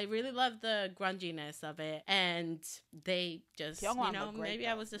lot. I really love the grunginess of it, and they just, Kyungwon you know, looked great, maybe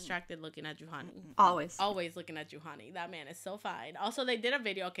though. I was distracted looking at Juhani. Always Looking at Juhani. That man is so fine. Also, they did a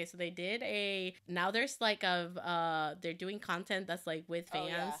video. Okay, so they did now there's like they're doing content that's like with fans,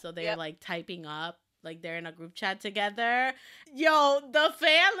 yeah. so they're like typing up. Like, they're in a group chat together. Yo, the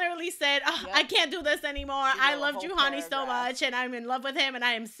fan literally said, I can't do this anymore. I love Juhani so much, and I'm in love with him, and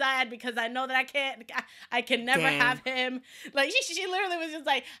I am sad because I know that I can never have him. Like, she literally was just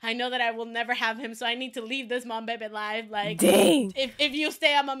like, I know that I will never have him, so I need to leave this Mom Bebe life. Like, dang. If you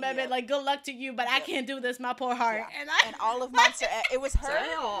stay on Mom Bebe, like, good luck to you, but I can't do this, my poor heart. Yeah. And all of Monster X, it was her.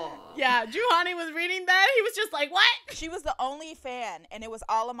 Yeah, Juhani was reading that. He was just like, what? She was the only fan, and it was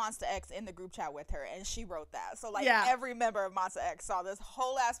all of Monster X in the group chat with her, and she wrote that. So, like, every member of Monsta X saw this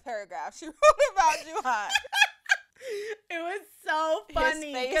whole ass paragraph she wrote about Juhan. It was so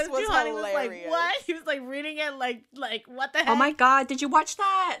funny because Juhani was like, what? He was like reading it like what the heck? Oh my god, did you watch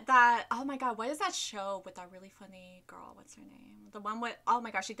that oh my god, what is that show with that really funny girl? What's her name? The one with, oh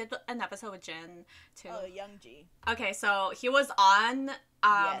my gosh, she did an episode with Jin too. Oh, Young G. Okay, so he was on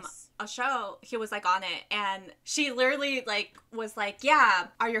a show. He was like on it, and she literally like was like, yeah,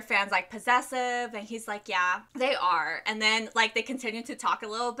 are your fans like possessive? And he's like, yeah, they are. And then like they continued to talk a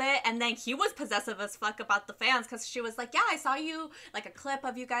little bit, and then he was possessive as fuck about the fans because she was like, yeah, I saw you, like a clip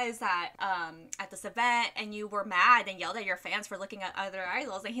of you guys at this event, and you were mad and yelled at your fans for looking at other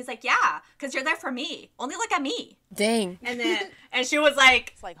idols. And he's like, yeah, because you're there for me. Only look at me. Dang. And then and she was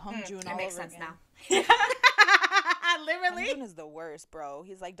like, it's like Hongjoon all it makes over sense again. now. Literally. Hongjoon is the worst, bro.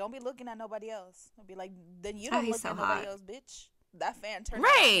 He's like, don't be looking at nobody else. I'll be like, then you don't look at nobody else, bitch. That fan turned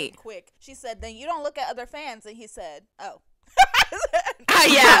around quick. She said, then you don't look at other fans. And he said, oh.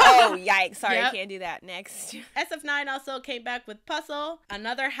 Yeah. Oh, yikes. Sorry, I can't do that. Next. SF9 also came back with Puzzle,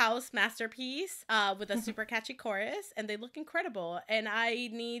 another house masterpiece with a super catchy chorus, and they look incredible. And I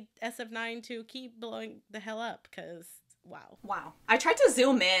need SF9 to keep blowing the hell up because wow. I tried to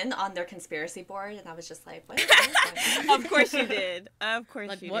zoom in on their conspiracy board, and I was just like, what is going on? Of course you did. Of course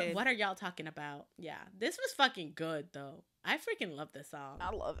like, you what, did. What are y'all talking about? Yeah, this was fucking good, though. I freaking love this song.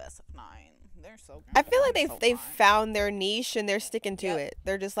 I love SF9. They're so good. I feel like they've found their niche, and they're sticking to it.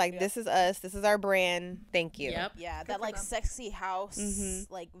 They're just like, this is us. This is our brand. Thank you. Yep. Yeah, that like sexy house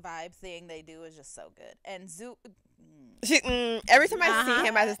like vibe thing they do is just so good. And Every time I see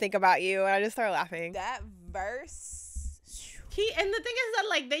him, I just think about you, and I just start laughing. That verse. And the thing is that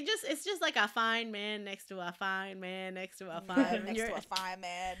like it's just like a fine man next to a fine man next to a fine next to a fine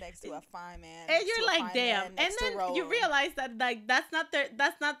man next to a fine man, and you're like, damn. And then you realize that like that's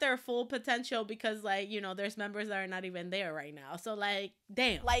not their full potential because like, you know, there's members that are not even there right now. So like,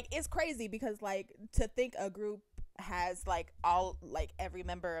 damn. Like, it's crazy because like to think a group has like all like every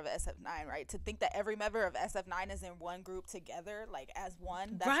member of SF9, right? To think that every member of SF9 is in one group together, like as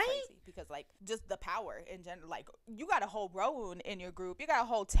one, that's crazy. Because like just the power in general, like you got a whole Rowoon in your group, you got a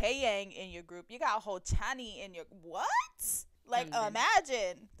whole Taeyang in your group, you got a whole Chani in your like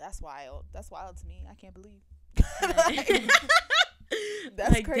imagine. That's wild to me. I can't believe.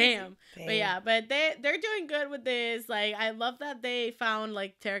 That's like crazy. damn. But yeah, but they're doing good with this. Like, I love that they found,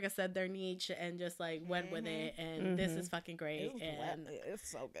 like Terika said, their niche and just like went with it, and this is fucking great. And it's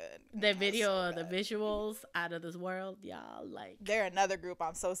so good. The video, the visuals out of this world, y'all. Like, they're another group.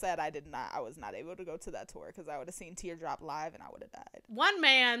 I'm so sad I was not able to go to that tour because I would have seen Teardrop live and I would have died. One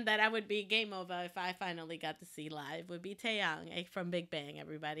man that I would be game over if I finally got to see live would be Taeyang from Big Bang,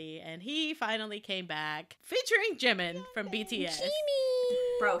 everybody, and he finally came back featuring Jimin from BTS.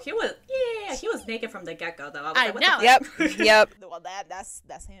 Bro, he was naked from the get-go though. I was like, know. Yep. Well, that's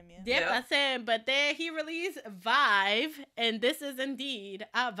him, yeah. Yep, that's him. But then he released Vibe, and this is indeed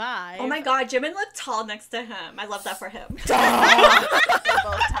a vibe. Oh my god, Jimin looked tall next to him. I love that for him. They're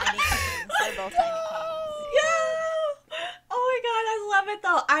both tiny kings. Yeah. Oh my god, I love it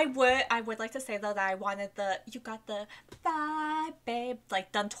though. I would like to say though that I wanted you got the vibe, babe,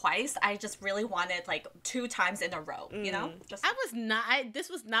 like done twice. I just really wanted like 2 times in a row, you know? Just This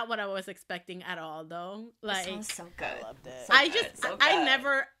was not what I was expecting at all though. Like, it sounds so good. I loved it.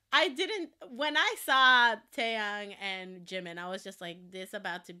 I didn't, when I saw Taeyang and Jimin, I was just like, this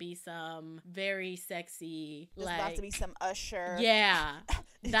about to be some very sexy, It's like, about to be some Usher. yeah,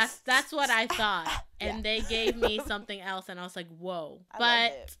 that's what I thought. And they gave me something else, and I was like, whoa.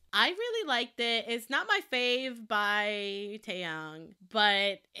 But I really liked it. It's not my fave by Taeyang,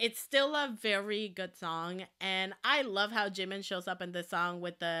 but it's still a very good song. And I love how Jimin shows up in this song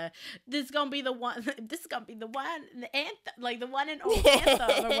with this is gonna be the one, the anthem, like the one and only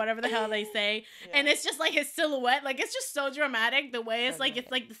anthem, or whatever the hell they say. Yeah. And it's just like his silhouette, like it's just so dramatic the way it's like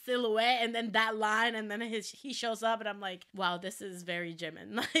the silhouette, and then that line, and then he shows up, and I'm like, wow, this is very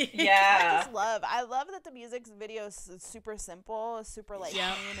Jimin. Like, yeah, I love that the music video is super simple, it's super like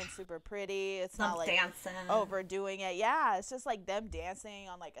clean and super pretty. It's not like dancing, overdoing it. Yeah, it's just like them dancing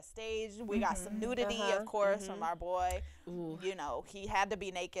on like a stage. We got some nudity, of course, from our boy. Ooh. You know, he had to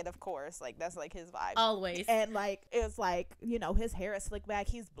be naked, of course. Like that's like his vibe always. And like it's like, you know, his hair is slicked back.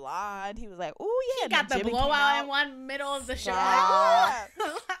 He's blonde. He was like, ooh yeah. He got the blowout in one middle of the show.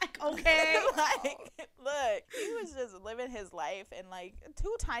 Like, okay. Like, look, he was just living his life, and like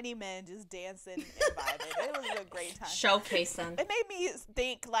 2 tiny men just dancing and vibing. It was a great time. Showcasing. It made me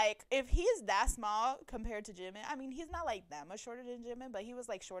think, like, if he's that small compared to Jimin, I mean, he's not like that much shorter than Jimin, but he was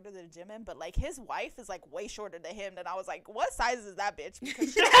like shorter than Jimin. But like his wife is like way shorter than him. And I was like, what size is that bitch?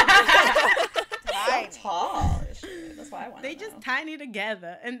 Because she's tiny. So tall. That's why I want. They just tiny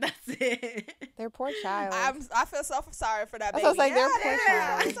together, and that's it. Their poor child. I feel so sorry for that baby. I was like, their poor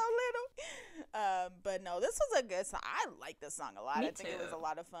child. So little. But no, this was a good song. I like this song a lot. I think it was a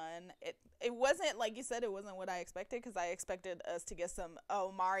lot of fun. It wasn't, like you said, it wasn't what I expected, because I expected us to get some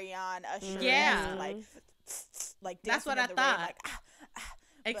Marianne Usher. Yeah. Like that's what I thought. Rain, like,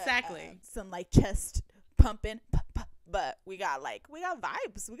 exactly. But, some like chest pumping. But we got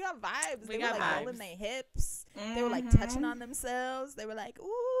vibes. They were like rolling their hips. They were like touching on themselves. They were like,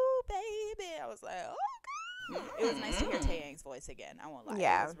 ooh, baby. I was like, oh. It was nice to hear Taeyang's voice again. I won't lie.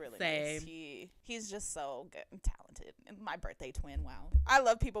 Yeah, it was really nice. He's just so good and talented. And my birthday twin. Wow, I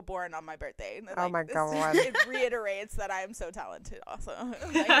love people born on my birthday. Oh my god! It reiterates that I am so talented. Also,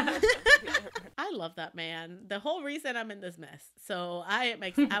 I love that man. The whole reason I'm in this mess. So I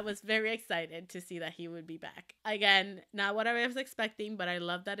was very excited to see that he would be back again. Not what I was expecting, but I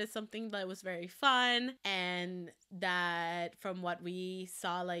love that it's something that was very fun, and that from what we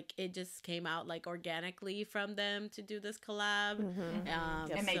saw, like it just came out like organically from them to do this collab.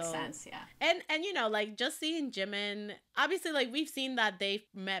 It makes sense, yeah. And you know, like just seeing Jimin, obviously like we've seen that they've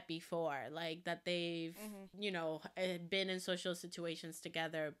met before, like that they've you know, been in social situations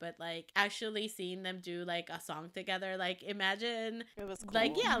together, but like actually seeing them do like a song together, like imagine it was cool.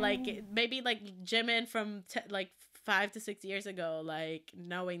 Like like maybe like Jimin from like 5 to 6 years ago, like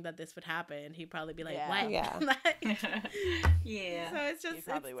knowing that this would happen, he'd probably be like, what? Yeah. Yeah. So it's just, he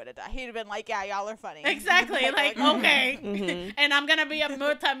probably would have died. He'd have been like, yeah, y'all are funny. Exactly. Like, okay. And I'm gonna be a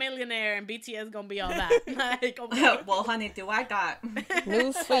multi-millionaire, and BTS gonna be all that. Like, okay. Well, honey, I got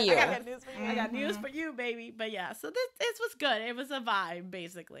news for you. I got news for you. I got news for you, baby. But yeah, so this was good. It was a vibe,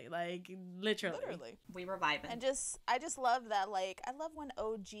 basically. Like, literally. We were vibing. And I just love that, like, I love when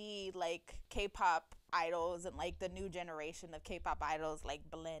OG, like, K-pop idols and like the new generation of K-pop idols like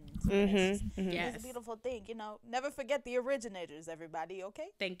blend. Yes, it's a beautiful thing, you know. Never forget the originators, everybody. Okay,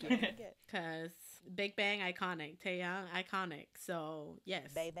 thank you. Because Big Bang iconic, Taeyang iconic. So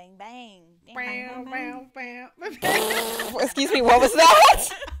yes, bang bang bang. Excuse me, what was that?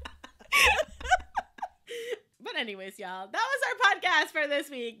 But anyways, y'all, that was our podcast for this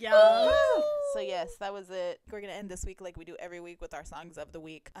week, y'all. Woo! So yes, that was it. We're gonna end this week like we do every week with our songs of the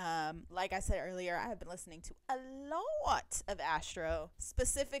week. Like I said earlier, I have been listening to a lot of Astro,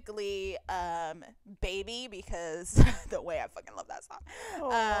 specifically Baby, because the way I fucking love that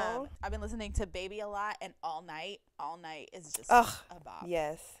song. I've been listening to Baby a lot, and All Night is just a bop.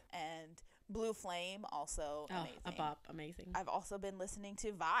 Yes. And Blue Flame, also amazing. A bop, amazing. I've also been listening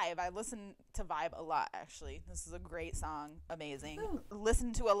to Vibe. I listen to Vibe a lot, actually. This is a great song. Amazing.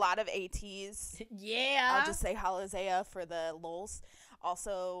 Listen to a lot of ATs. Yeah. I'll just say Halazea for the lulz.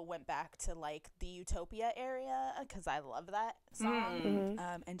 Also went back to like the Utopia area because I love that song.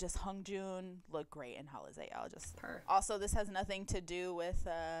 And just Hongjoon looked great in Holiday. Also, this has nothing to do with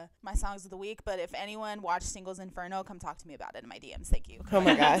my songs of the week, but if anyone watched Singles Inferno, come talk to me about it in my DMs. Thank you. Oh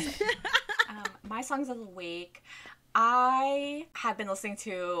my gosh. My songs of the week, I have been listening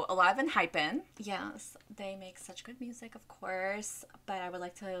to a lot of Hypen. Yes, they make such good music, of course, but I would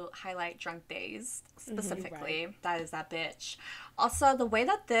like to highlight Drunk Days specifically. Right. That is that bitch. Also, the way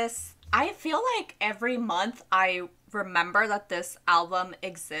that I feel like every month I remember that this album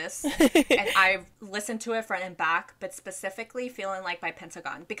exists and I've listened to it front and back, but specifically Feeling Like by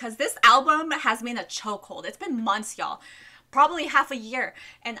Pentagon, because this album has me in a chokehold. It's been months, y'all. Probably half a year,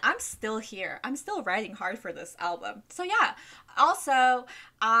 and I'm still here. I'm still writing hard for this album. So yeah. Also,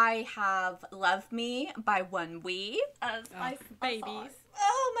 I have Love Me by Wonwi as my babies.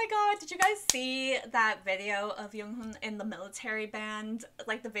 Oh my god, did you guys see that video of Yoonghun in the military band?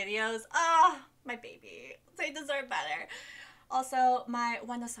 Like the videos? My baby. They deserve better. Also, my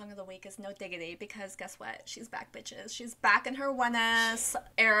Wena song of the week is No Diggity, because guess what? She's back, bitches. She's back in her Wena's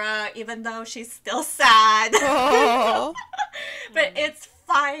era, even though she's still sad. Oh. But it's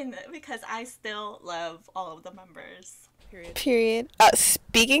fine, because I still love all of the members. Period.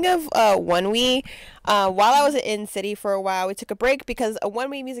 Speaking of Wonwi, while I was in City for a while, we took a break because a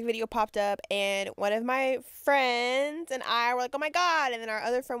Wonwi music video popped up, and one of my friends and I were like, "Oh my god!" And then our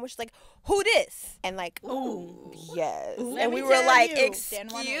other friend was just like, "Who this?" And like, "Ooh, yes." And we were like,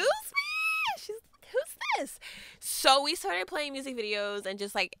 "Excuse me?" She's like, "Who's this?" So we started playing music videos and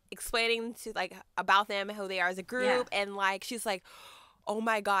just like explaining to like about them and who they are as a group, and like she's like, oh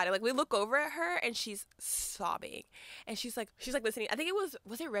my god, and like we look over at her and she's sobbing, and she's like listening. I think it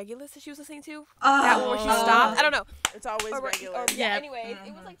was it Regulus that she was listening to? That one where she stopped. I don't know. It's always Regulus. Yeah. Anyways,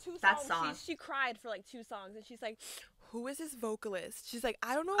 it was like 2 songs. That song. She cried for like 2 songs, and she's like, "Who is this vocalist?" She's like,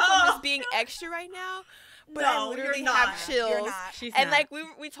 "I don't know if I'm just being extra right now, but I literally have chills." And like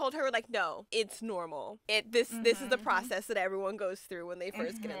we told her, like, no, it's normal. This is the process that everyone goes through when they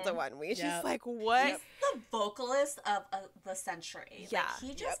first get into One Week. She's like, what? He's the vocalist of the century. Yeah, like,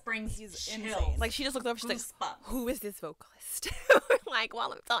 he just brings insane. Like she just looked over. She's like, who is this vocalist? Like, well,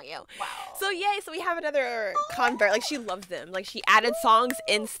 let me tell you. Wow. So yay! So we have another convert. Like she loves them. Like she added songs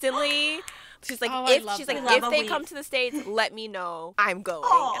instantly. She's like, if they come to the States, let me know. I'm going.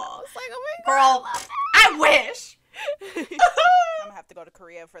 And I was like, oh my god, girl, I wish. I'm gonna have to go to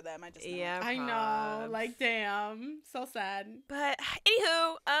Korea for them. I know. Like, damn, so sad. But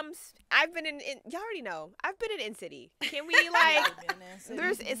anywho, I've been in y'all already know. I've been in City. Can we like?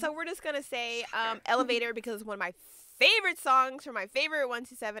 So we're just gonna say Elevator, because it's one of my favorite songs from my favorite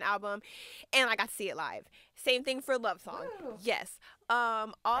 127 album, and I got to see it live. Same thing for Love Song. Ooh. Yes.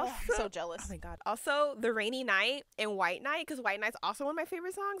 Also, I'm so jealous. Oh my god. Also, The Rainy Night and White Night, because White Night's also one of my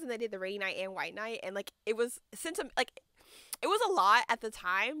favorite songs, and they did The Rainy Night and White Night, and like it was it was a lot at the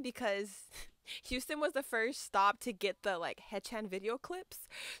time because Houston was the first stop to get the like Haechan video clips.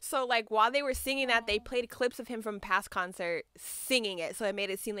 So like while they were singing that, they played clips of him from past concert singing it, so it made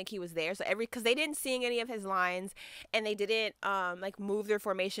it seem like he was there. So because they didn't sing any of his lines, and they didn't like move their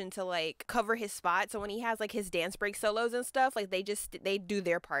formation to like cover his spot. So when he has like his dance break solos and stuff, like they do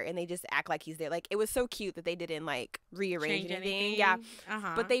their part and they just act like he's there. Like it was so cute that they didn't like rearrange anything. Yeah.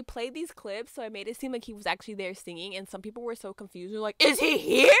 But they played these clips, so it made it seem like he was actually there singing, and some people were so confused. They're like, "Is he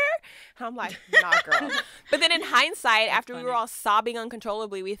here?" And I'm like, nah, girl. But then in hindsight, after we were all sobbing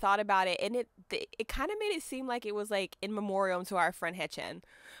uncontrollably, we thought about it, and it kind of made it seem like it was like in memoriam to our friend Haechan.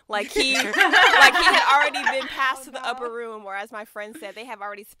 Like he had already been passed to the upper room, or as my friend said, they have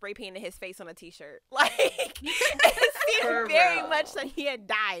already spray painted his face on a t-shirt. Like it seemed very much that he had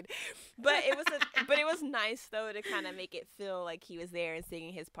died. But it was nice though to kind of make it feel like he was there and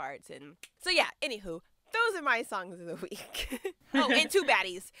singing his parts. And so yeah, anywho, those are my songs of the week. Oh, and Two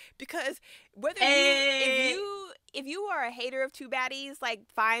Baddies, because whether if you are a hater of Two Baddies, like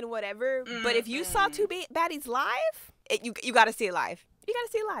fine, whatever. But if you saw Two Baddies live, you got to see it live. You got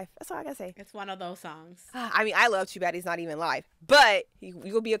to see it live. That's all I got to say. It's one of those songs. I mean, I love Two Baddies not even live, but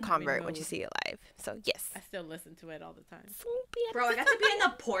you'll be a convert once you see it live. So yes, I still listen to it all the time. Bro, I got to be in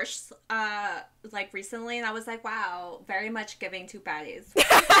a Porsche like recently, and I was like, wow, very much giving Two Baddies.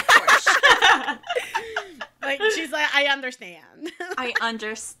 Porsche. Like she's like, I understand. I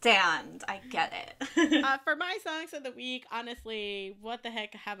understand. I get it. For my songs of the week, honestly, what the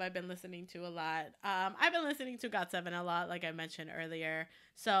heck have I been listening to a lot? I've been listening to GOT7 a lot, like I mentioned earlier.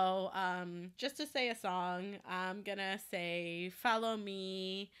 So just to say a song, I'm gonna say Follow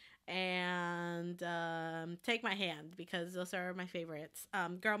Me and Take My Hand, because those are my favorites.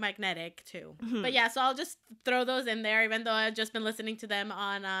 Girl Magnetic too. But yeah, so I'll just throw those in there, even though I've just been listening to them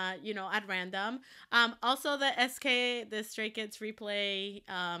on at random. Also the Stray Kids Replay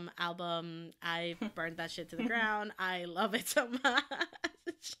album, I burned that shit to the ground. I love it so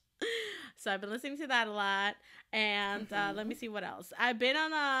much. So I've been listening to that a lot. And let me see what else. I've been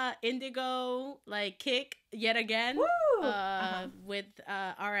on a Indigo kick yet again with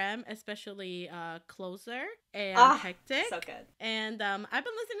RM, especially Closer and Hectic. So good. And I've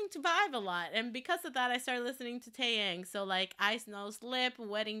been listening to Vibe a lot, and because of that I started listening to Taeyang. So Ice No Slip,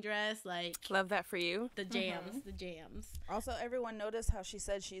 Wedding Dress, love that for you. The jams, the jams. Also, everyone noticed how she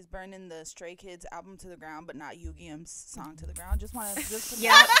said she's burning the Stray Kids album to the ground, but not Yugyeom's song to the ground. Just want to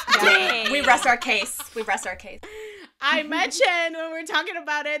yeah. We rest our case. I mentioned when we were talking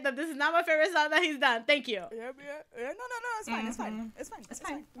about it that this is not my favorite song that he's done. Thank you. Yeah. No, it's fine. It's fine. It's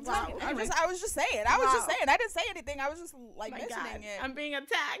fine. Wow. I was just saying. I didn't say anything. I was just mentioning God. it. I'm being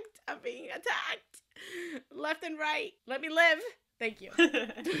attacked. Left and right. Let me live. Thank you.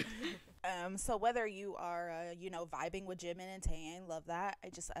 So whether you are, vibing with Jimin and Taeyang, love that.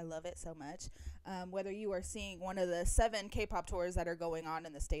 I love it so much. Whether you are seeing one of the 7 K-pop tours that are going on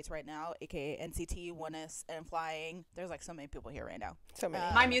in the States right now, aka NCT, ONEUS, and Flying. There's so many people here right now. So many.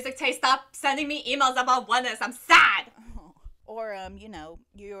 My music taste, stop sending me emails about ONEUS. I'm sad. Or,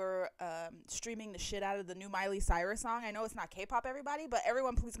 you're streaming the shit out of the new Miley Cyrus song. I know it's not K-pop, everybody, but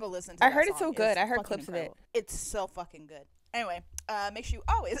everyone please go listen to that I heard song. it's so good. I heard clips incredible. of it. It's so fucking good. Anyway, make sure you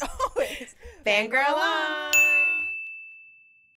always fangirl on.